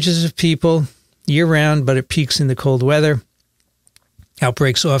all ages of people year-round, but it peaks in the cold weather.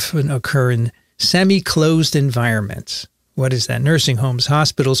 Outbreaks often occur in semi-closed environments. What is that? Nursing homes,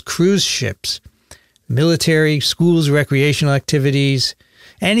 hospitals, cruise ships, military, schools, recreational activities,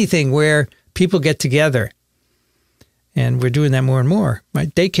 anything where people get together. And we're doing that more and more.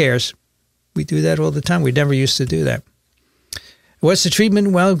 Right? Daycares, we do that all the time. We never used to do that. What's the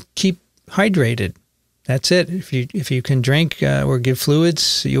treatment? Well, keep hydrated. That's it. If you can drink or give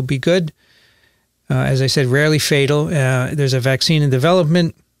fluids, you'll be good. As I said, rarely fatal. There's a vaccine in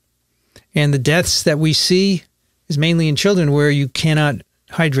development. And the deaths that we see is mainly in children where you cannot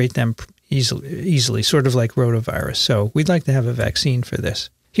hydrate them easily, sort of like rotavirus. So we'd like to have a vaccine for this.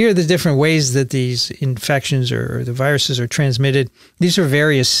 Here are the different ways that these infections or the viruses are transmitted. These are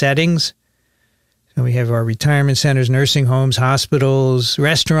various settings. So we have our retirement centers, nursing homes, hospitals,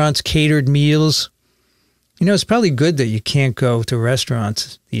 restaurants, catered meals. It's probably good that you can't go to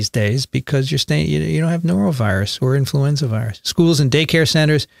restaurants these days because you don't have norovirus or influenza virus. Schools and daycare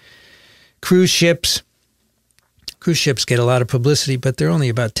centers, cruise ships. Cruise ships get a lot of publicity, but they're only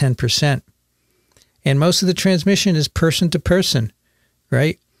about 10%. And most of the transmission is person to person,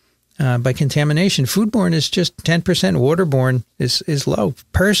 right? By contamination. Foodborne is just 10%. Waterborne is low.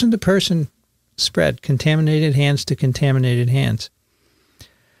 Person to person, spread, contaminated hands to contaminated hands.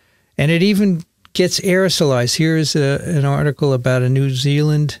 And it even gets aerosolized. Here is an article about an Air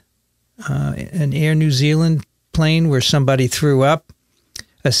New Zealand plane where somebody threw up.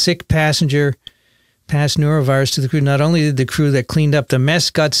 A sick passenger passed norovirus to the crew. Not only did the crew that cleaned up the mess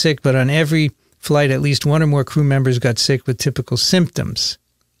got sick, but on every flight, at least one or more crew members got sick with typical symptoms.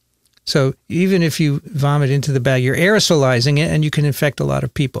 So even if you vomit into the bag, you're aerosolizing it, and you can infect a lot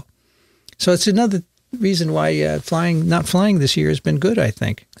of people. So it's another reason why not flying this year has been good, I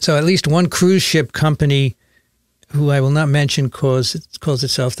think. So at least one cruise ship company, who I will not mention, calls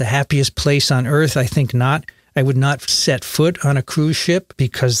itself the happiest place on earth. I think not. I would not set foot on a cruise ship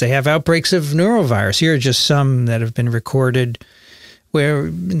because they have outbreaks of norovirus. Here are just some that have been recorded where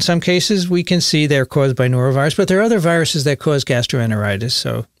in some cases we can see they're caused by norovirus, but there are other viruses that cause gastroenteritis,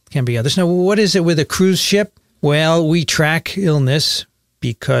 so it can be others. Now, what is it with a cruise ship? Well, we track illness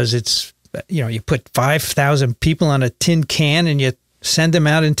because it's, you put 5,000 people on a tin can and you send them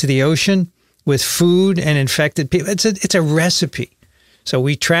out into the ocean with food and infected people. It's a recipe. So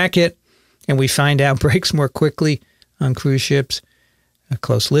we track it and we find outbreaks more quickly on cruise ships,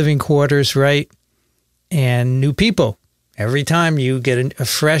 close living quarters, right? And new people. Every time you get a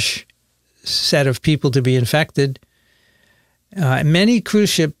fresh set of people to be infected. Many cruise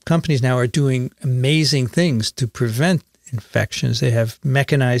ship companies now are doing amazing things to prevent infections. They have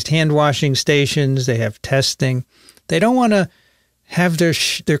mechanized hand washing stations. They have testing. They don't want to have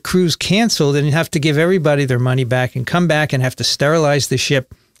their cruise canceled and have to give everybody their money back and come back and have to sterilize the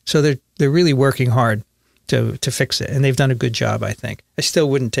ship. So they're really working hard to fix it. And they've done a good job, I think. I still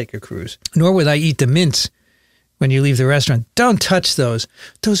wouldn't take a cruise. Nor would I eat the mints when you leave the restaurant. Don't touch those.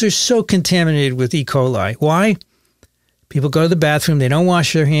 Those are so contaminated with E. coli. Why? People go to the bathroom, they don't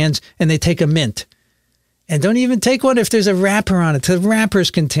wash their hands, and they take a mint. And don't even take one if there's a wrapper on it. The wrapper's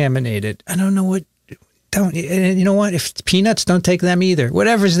contaminated. I don't know what. And you know what? If it's peanuts, don't take them either.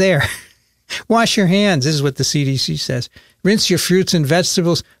 Whatever's there. Wash your hands. This is what the CDC says. Rinse your fruits and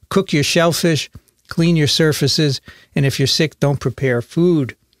vegetables. Cook your shellfish. Clean your surfaces. And if you're sick, don't prepare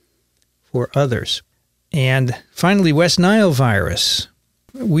food for others. And finally, West Nile virus.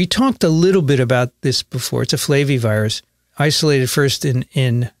 We talked a little bit about this before. It's a flavivirus, isolated first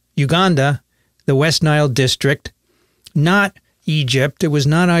in Uganda, the West Nile district, not Egypt. It was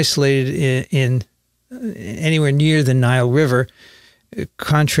not isolated in anywhere near the Nile River,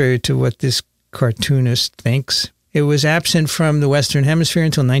 contrary to what this cartoonist thinks. It was absent from the Western Hemisphere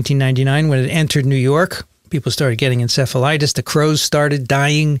until 1999 when it entered New York. People started getting encephalitis. The crows started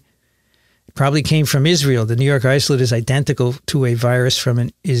dying. It probably came from Israel. The New York isolate is identical to a virus from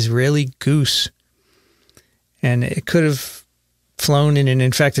an Israeli goose. And it could have flown in an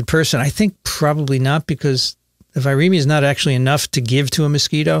infected person. I think probably not, because the viremia is not actually enough to give to a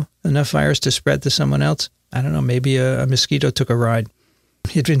mosquito, enough virus to spread to someone else. I don't know, maybe a mosquito took a ride.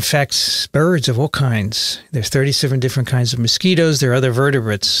 It infects birds of all kinds. There's 37 different kinds of mosquitoes. There are other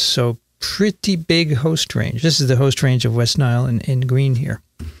vertebrates, so pretty big host range. This is the host range of West Nile in green here.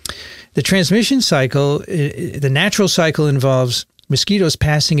 The transmission cycle, the natural cycle, involves mosquitoes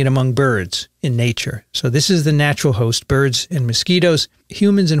passing it among birds in nature. So this is the natural host, birds and mosquitoes.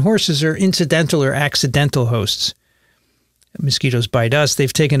 Humans and horses are incidental or accidental hosts. Mosquitoes bite us.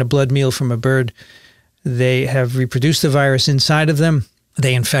 They've taken a blood meal from a bird. They have reproduced the virus inside of them.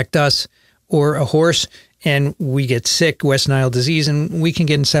 They infect us or a horse, and we get sick, West Nile disease, and we can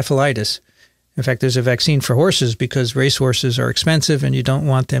get encephalitis. In fact, there's a vaccine for horses because racehorses are expensive and you don't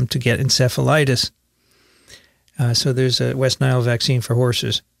want them to get encephalitis. So there's a West Nile vaccine for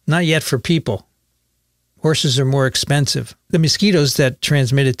horses. Not yet for people. Horses are more expensive. The mosquitoes that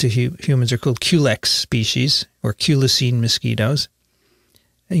transmit it to humans are called Culex species, or culicine mosquitoes.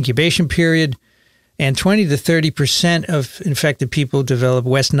 Incubation period, and 20 to 30% of infected people develop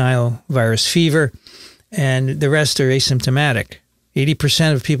West Nile virus fever, and the rest are asymptomatic.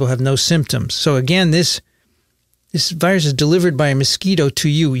 80% of people have no symptoms. So again, this virus is delivered by a mosquito to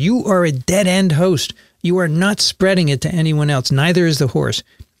you. You are a dead-end host. You are not spreading it to anyone else. Neither is the horse.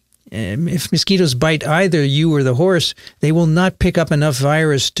 If mosquitoes bite either you or the horse, they will not pick up enough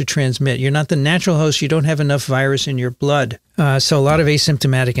virus to transmit. You're not the natural host. You don't have enough virus in your blood. So a lot of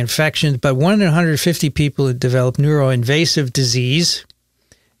asymptomatic infections. But 1 in 150 people develop neuroinvasive disease,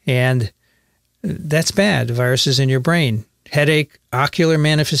 and that's bad. Viruses in your brain. Headache, ocular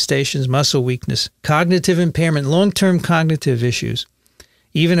manifestations, muscle weakness, cognitive impairment, long-term cognitive issues.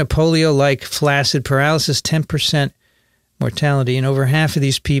 Even a polio-like flaccid paralysis, 10% mortality, and over half of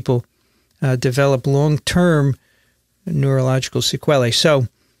these people develop long-term neurological sequelae. So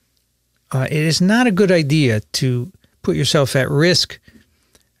it is not a good idea to put yourself at risk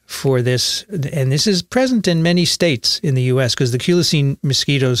for this, and this is present in many states in the U.S. because the culicine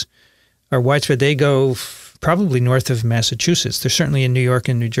mosquitoes are widespread. They go probably north of Massachusetts. They're certainly in New York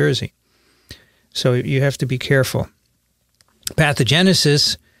and New Jersey. So you have to be careful.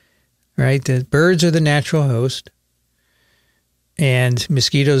 Pathogenesis, right? The birds are the natural host, and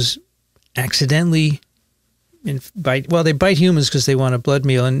mosquitoes accidentally bite. Well, they bite humans because they want a blood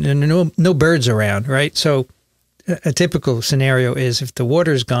meal, and no birds around, right? So a typical scenario is if the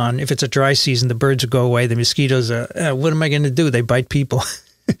water's gone, if it's a dry season, the birds will go away. The mosquitoes, what am I going to do? They bite people.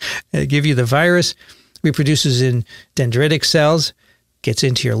 They give you the virus, reproduces in dendritic cells, gets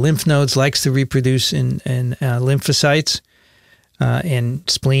into your lymph nodes, likes to reproduce in lymphocytes, and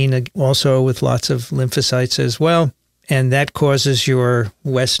spleen also with lots of lymphocytes as well. And that causes your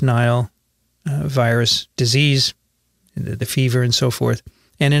West Nile virus disease, the fever and so forth.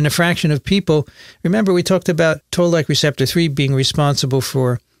 And in a fraction of people, remember we talked about toll-like receptor 3 being responsible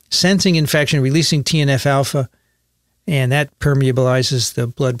for sensing infection, releasing TNF-alpha, and that permeabilizes the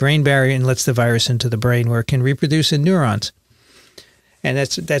blood-brain barrier and lets the virus into the brain where it can reproduce in neurons. And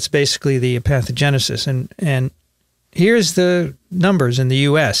that's basically the pathogenesis. And here's the numbers in the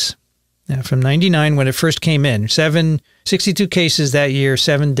U.S. Now, from 99, when it first came in, 62 cases that year,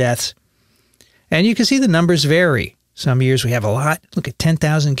 7 deaths. And you can see the numbers vary. Some years we have a lot. Look at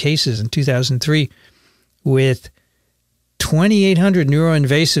 10,000 cases in 2003 with 2,800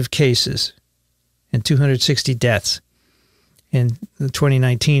 neuroinvasive cases and 260 deaths. In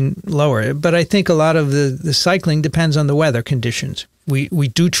 2019, lower. But I think a lot of the cycling depends on the weather conditions. We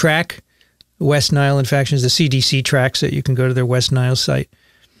do track West Nile infections. The CDC tracks it. You can go to their West Nile site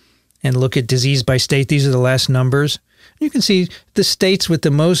and look at disease by state. These are the last numbers. You can see the states with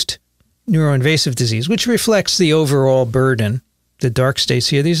the most neuroinvasive disease, which reflects the overall burden. The dark states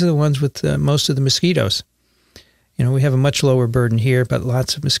here, these are the ones with most of the mosquitoes. You know, we have a much lower burden here, but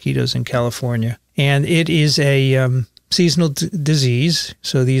lots of mosquitoes in California. And it is a seasonal disease.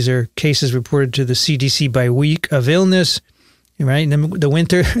 So these are cases reported to the CDC by week of illness, right? In the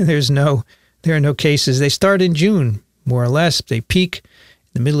winter, there are no cases. They start in June, more or less. They peak in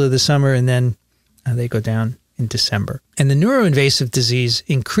the middle of the summer, and then they go down in December. And the neuroinvasive disease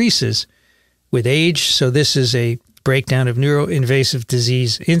increases with age. So this is a breakdown of neuroinvasive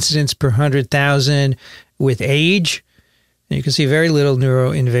disease incidence per 100,000 with age. And you can see very little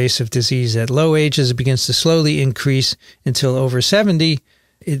neuroinvasive disease at low age as it begins to slowly increase until over 70,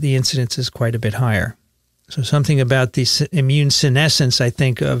 the incidence is quite a bit higher. So something about the immune senescence, I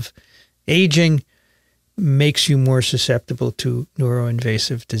think, of aging makes you more susceptible to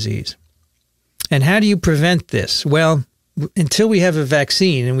neuroinvasive disease. And how do you prevent this? Well, until we have a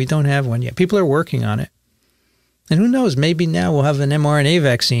vaccine, and we don't have one yet, people are working on it. And who knows, maybe now we'll have an mRNA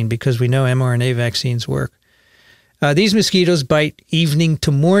vaccine because we know mRNA vaccines work. These mosquitoes bite evening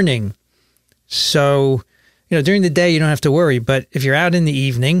to morning. So, during the day you don't have to worry, but if you're out in the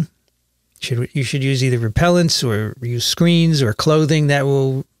evening, you should use either repellents or use screens or clothing that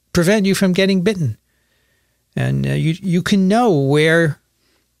will prevent you from getting bitten. And you can know where,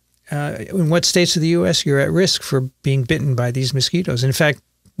 in what states of the U.S. you're at risk for being bitten by these mosquitoes. In fact,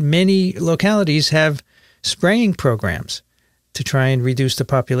 many localities have spraying programs to try and reduce the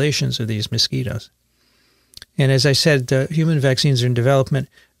populations of these mosquitoes. And as I said, human vaccines are in development.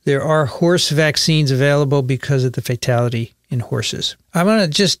 There are horse vaccines available because of the fatality in horses. I want to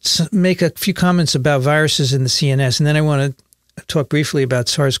just make a few comments about viruses in the CNS, and then I want to talk briefly about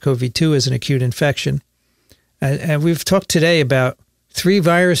SARS-CoV-2 as an acute infection. And we've talked today about 3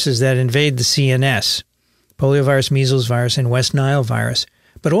 viruses that invade the CNS: poliovirus, measles virus, and West Nile virus.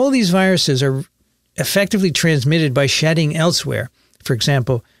 But all these viruses are effectively transmitted by shedding elsewhere. For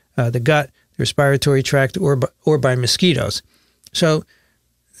example, the gut, the respiratory tract, or by mosquitoes. So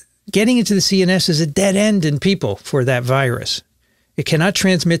getting into the CNS is a dead end in people for that virus. It cannot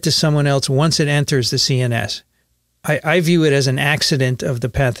transmit to someone else once it enters the CNS. I view it as an accident of the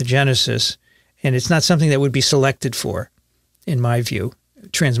pathogenesis, and it's not something that would be selected for, in my view.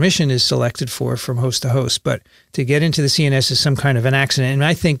 Transmission is selected for from host to host, but to get into the CNS is some kind of an accident. And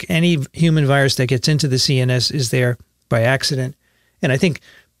I think any human virus that gets into the CNS is there by accident. And I think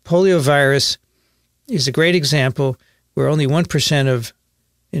poliovirus is a great example where only 1% of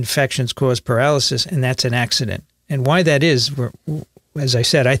infections cause paralysis, and that's an accident. And why that is, as I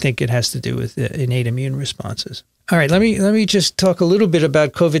said, I think it has to do with innate immune responses. All right, let me just talk a little bit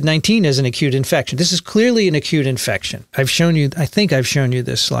about COVID-19 as an acute infection. This is clearly an acute infection. I think I've shown you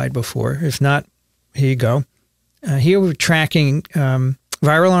this slide before. If not, here you go. Here we're tracking viral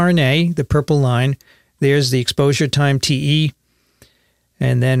RNA, the purple line. There's the exposure time, TE.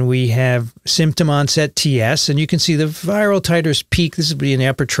 And then we have symptom onset TS, and you can see the viral titers peak. This would be in the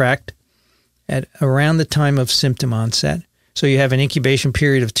upper tract at around the time of symptom onset. So you have an incubation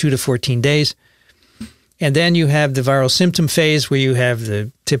period of 2 to 14 days. And then you have the viral symptom phase where you have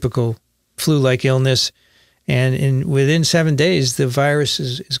the typical flu-like illness. And within 7 days, the virus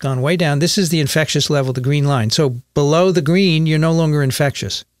is gone way down. This is the infectious level, the green line. So below the green, you're no longer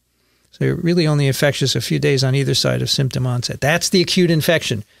infectious. So you're really only infectious a few days on either side of symptom onset. That's the acute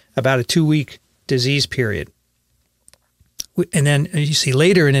infection, about a 2-week disease period. And then you see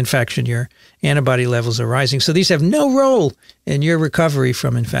later in infection, your antibody levels are rising. So these have no role in your recovery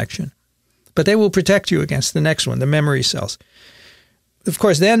from infection. But they will protect you against the next one, the memory cells. Of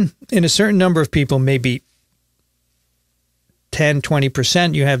course, then in a certain number of people, maybe 10,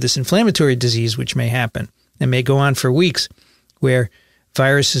 20%, you have this inflammatory disease, which may happen and may go on for weeks, where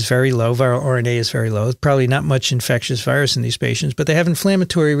virus is very low, viral RNA is very low. Probably not much infectious virus in these patients, but they have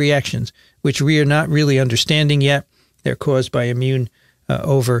inflammatory reactions, which we are not really understanding yet. They're caused by immune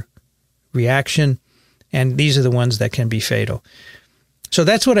overreaction, and these are the ones that can be fatal. So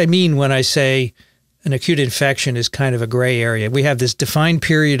that's what I mean when I say an acute infection is kind of a gray area. We have this defined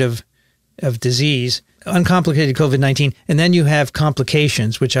period of disease, uncomplicated COVID-19, and then you have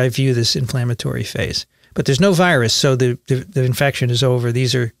complications, which I view this inflammatory phase. But there's no virus, so the infection is over.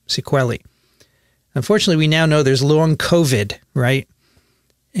 These are sequelae. Unfortunately, we now know there's long COVID, right?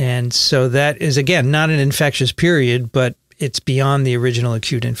 And so that is, again, not an infectious period, but it's beyond the original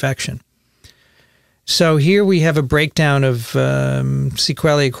acute infection. So here we have a breakdown of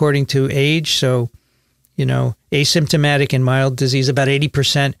sequelae according to age. So, asymptomatic and mild disease, about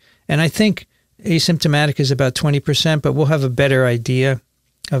 80%. And I think asymptomatic is about 20%, but we'll have a better idea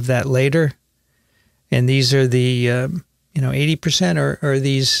of that later. And these are the, 80% are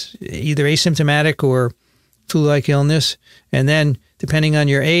these either asymptomatic or flu-like illness. And then depending on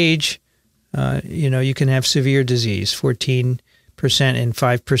your age, you can have severe disease. 14% and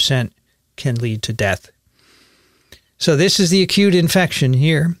 5% can lead to death. So this is the acute infection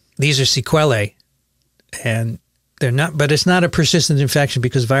here. These are sequelae. And they're not, but it's not a persistent infection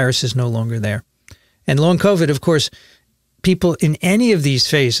because virus is no longer there. And long COVID, of course, people in any of these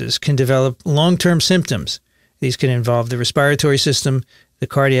phases can develop long-term symptoms. These can involve the respiratory system, the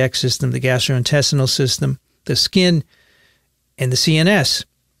cardiac system, the gastrointestinal system, the skin, and the CNS.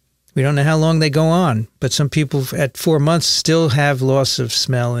 We don't know how long they go on, but some people at 4 months still have loss of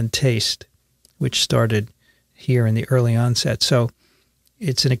smell and taste, which started here in the early onset. So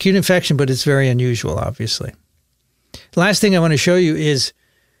it's an acute infection, but it's very unusual, obviously. The last thing I want to show you is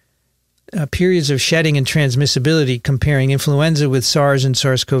periods of shedding and transmissibility comparing influenza with SARS and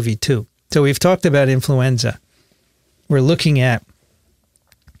SARS-CoV-2. So we've talked about influenza. We're looking at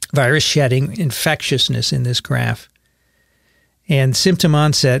virus shedding, infectiousness in this graph. And symptom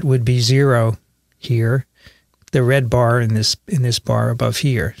onset would be 0 here, the red bar in this bar above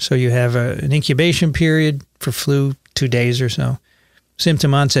here. So you have an incubation period for flu, 2 days or so.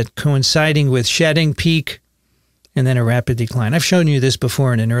 Symptom onset coinciding with shedding peak, and then a rapid decline. I've shown you this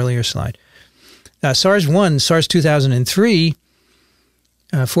before in an earlier slide. SARS-1, SARS 2003,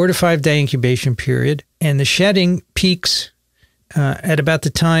 4 to 5 day incubation period, and the shedding peaks at about the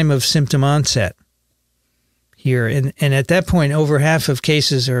time of symptom onset here. And at that point, over half of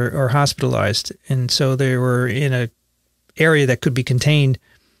cases are hospitalized. And so they were in an area that could be contained.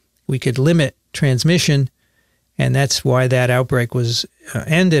 We could limit transmission, and that's why that outbreak was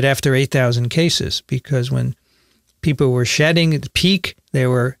ended after 8,000 cases, because when people were shedding at the peak, they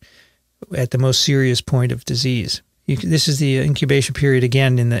were at the most serious point of disease. This is the incubation period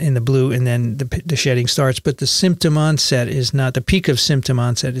again in the blue, and then the shedding starts. But the symptom onset is not, the peak of symptom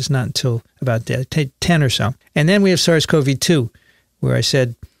onset is not until about 10 or so. And then we have SARS-CoV-2, where I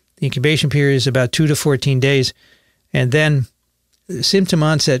said the incubation period is about 2 to 14 days. And then the symptom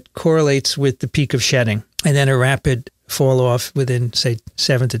onset correlates with the peak of shedding, and then a rapid fall off within, say,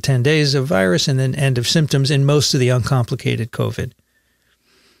 7 to 10 days of virus, and then end of symptoms in most of the uncomplicated COVID.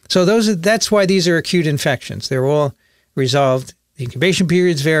 So that's why these are acute infections. They're all resolved. The incubation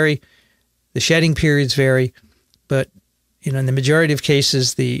periods vary, the shedding periods vary, but in the majority of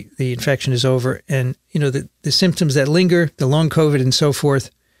cases, the infection is over. And the symptoms that linger, the long COVID and so forth,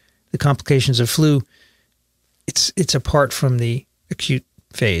 the complications of flu, it's apart from the acute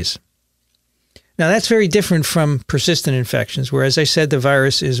phase. Now, that's very different from persistent infections, where, as I said, the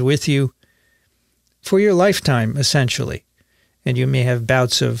virus is with you for your lifetime, essentially. And you may have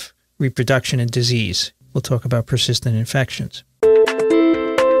bouts of reproduction and disease. We'll talk about persistent infections.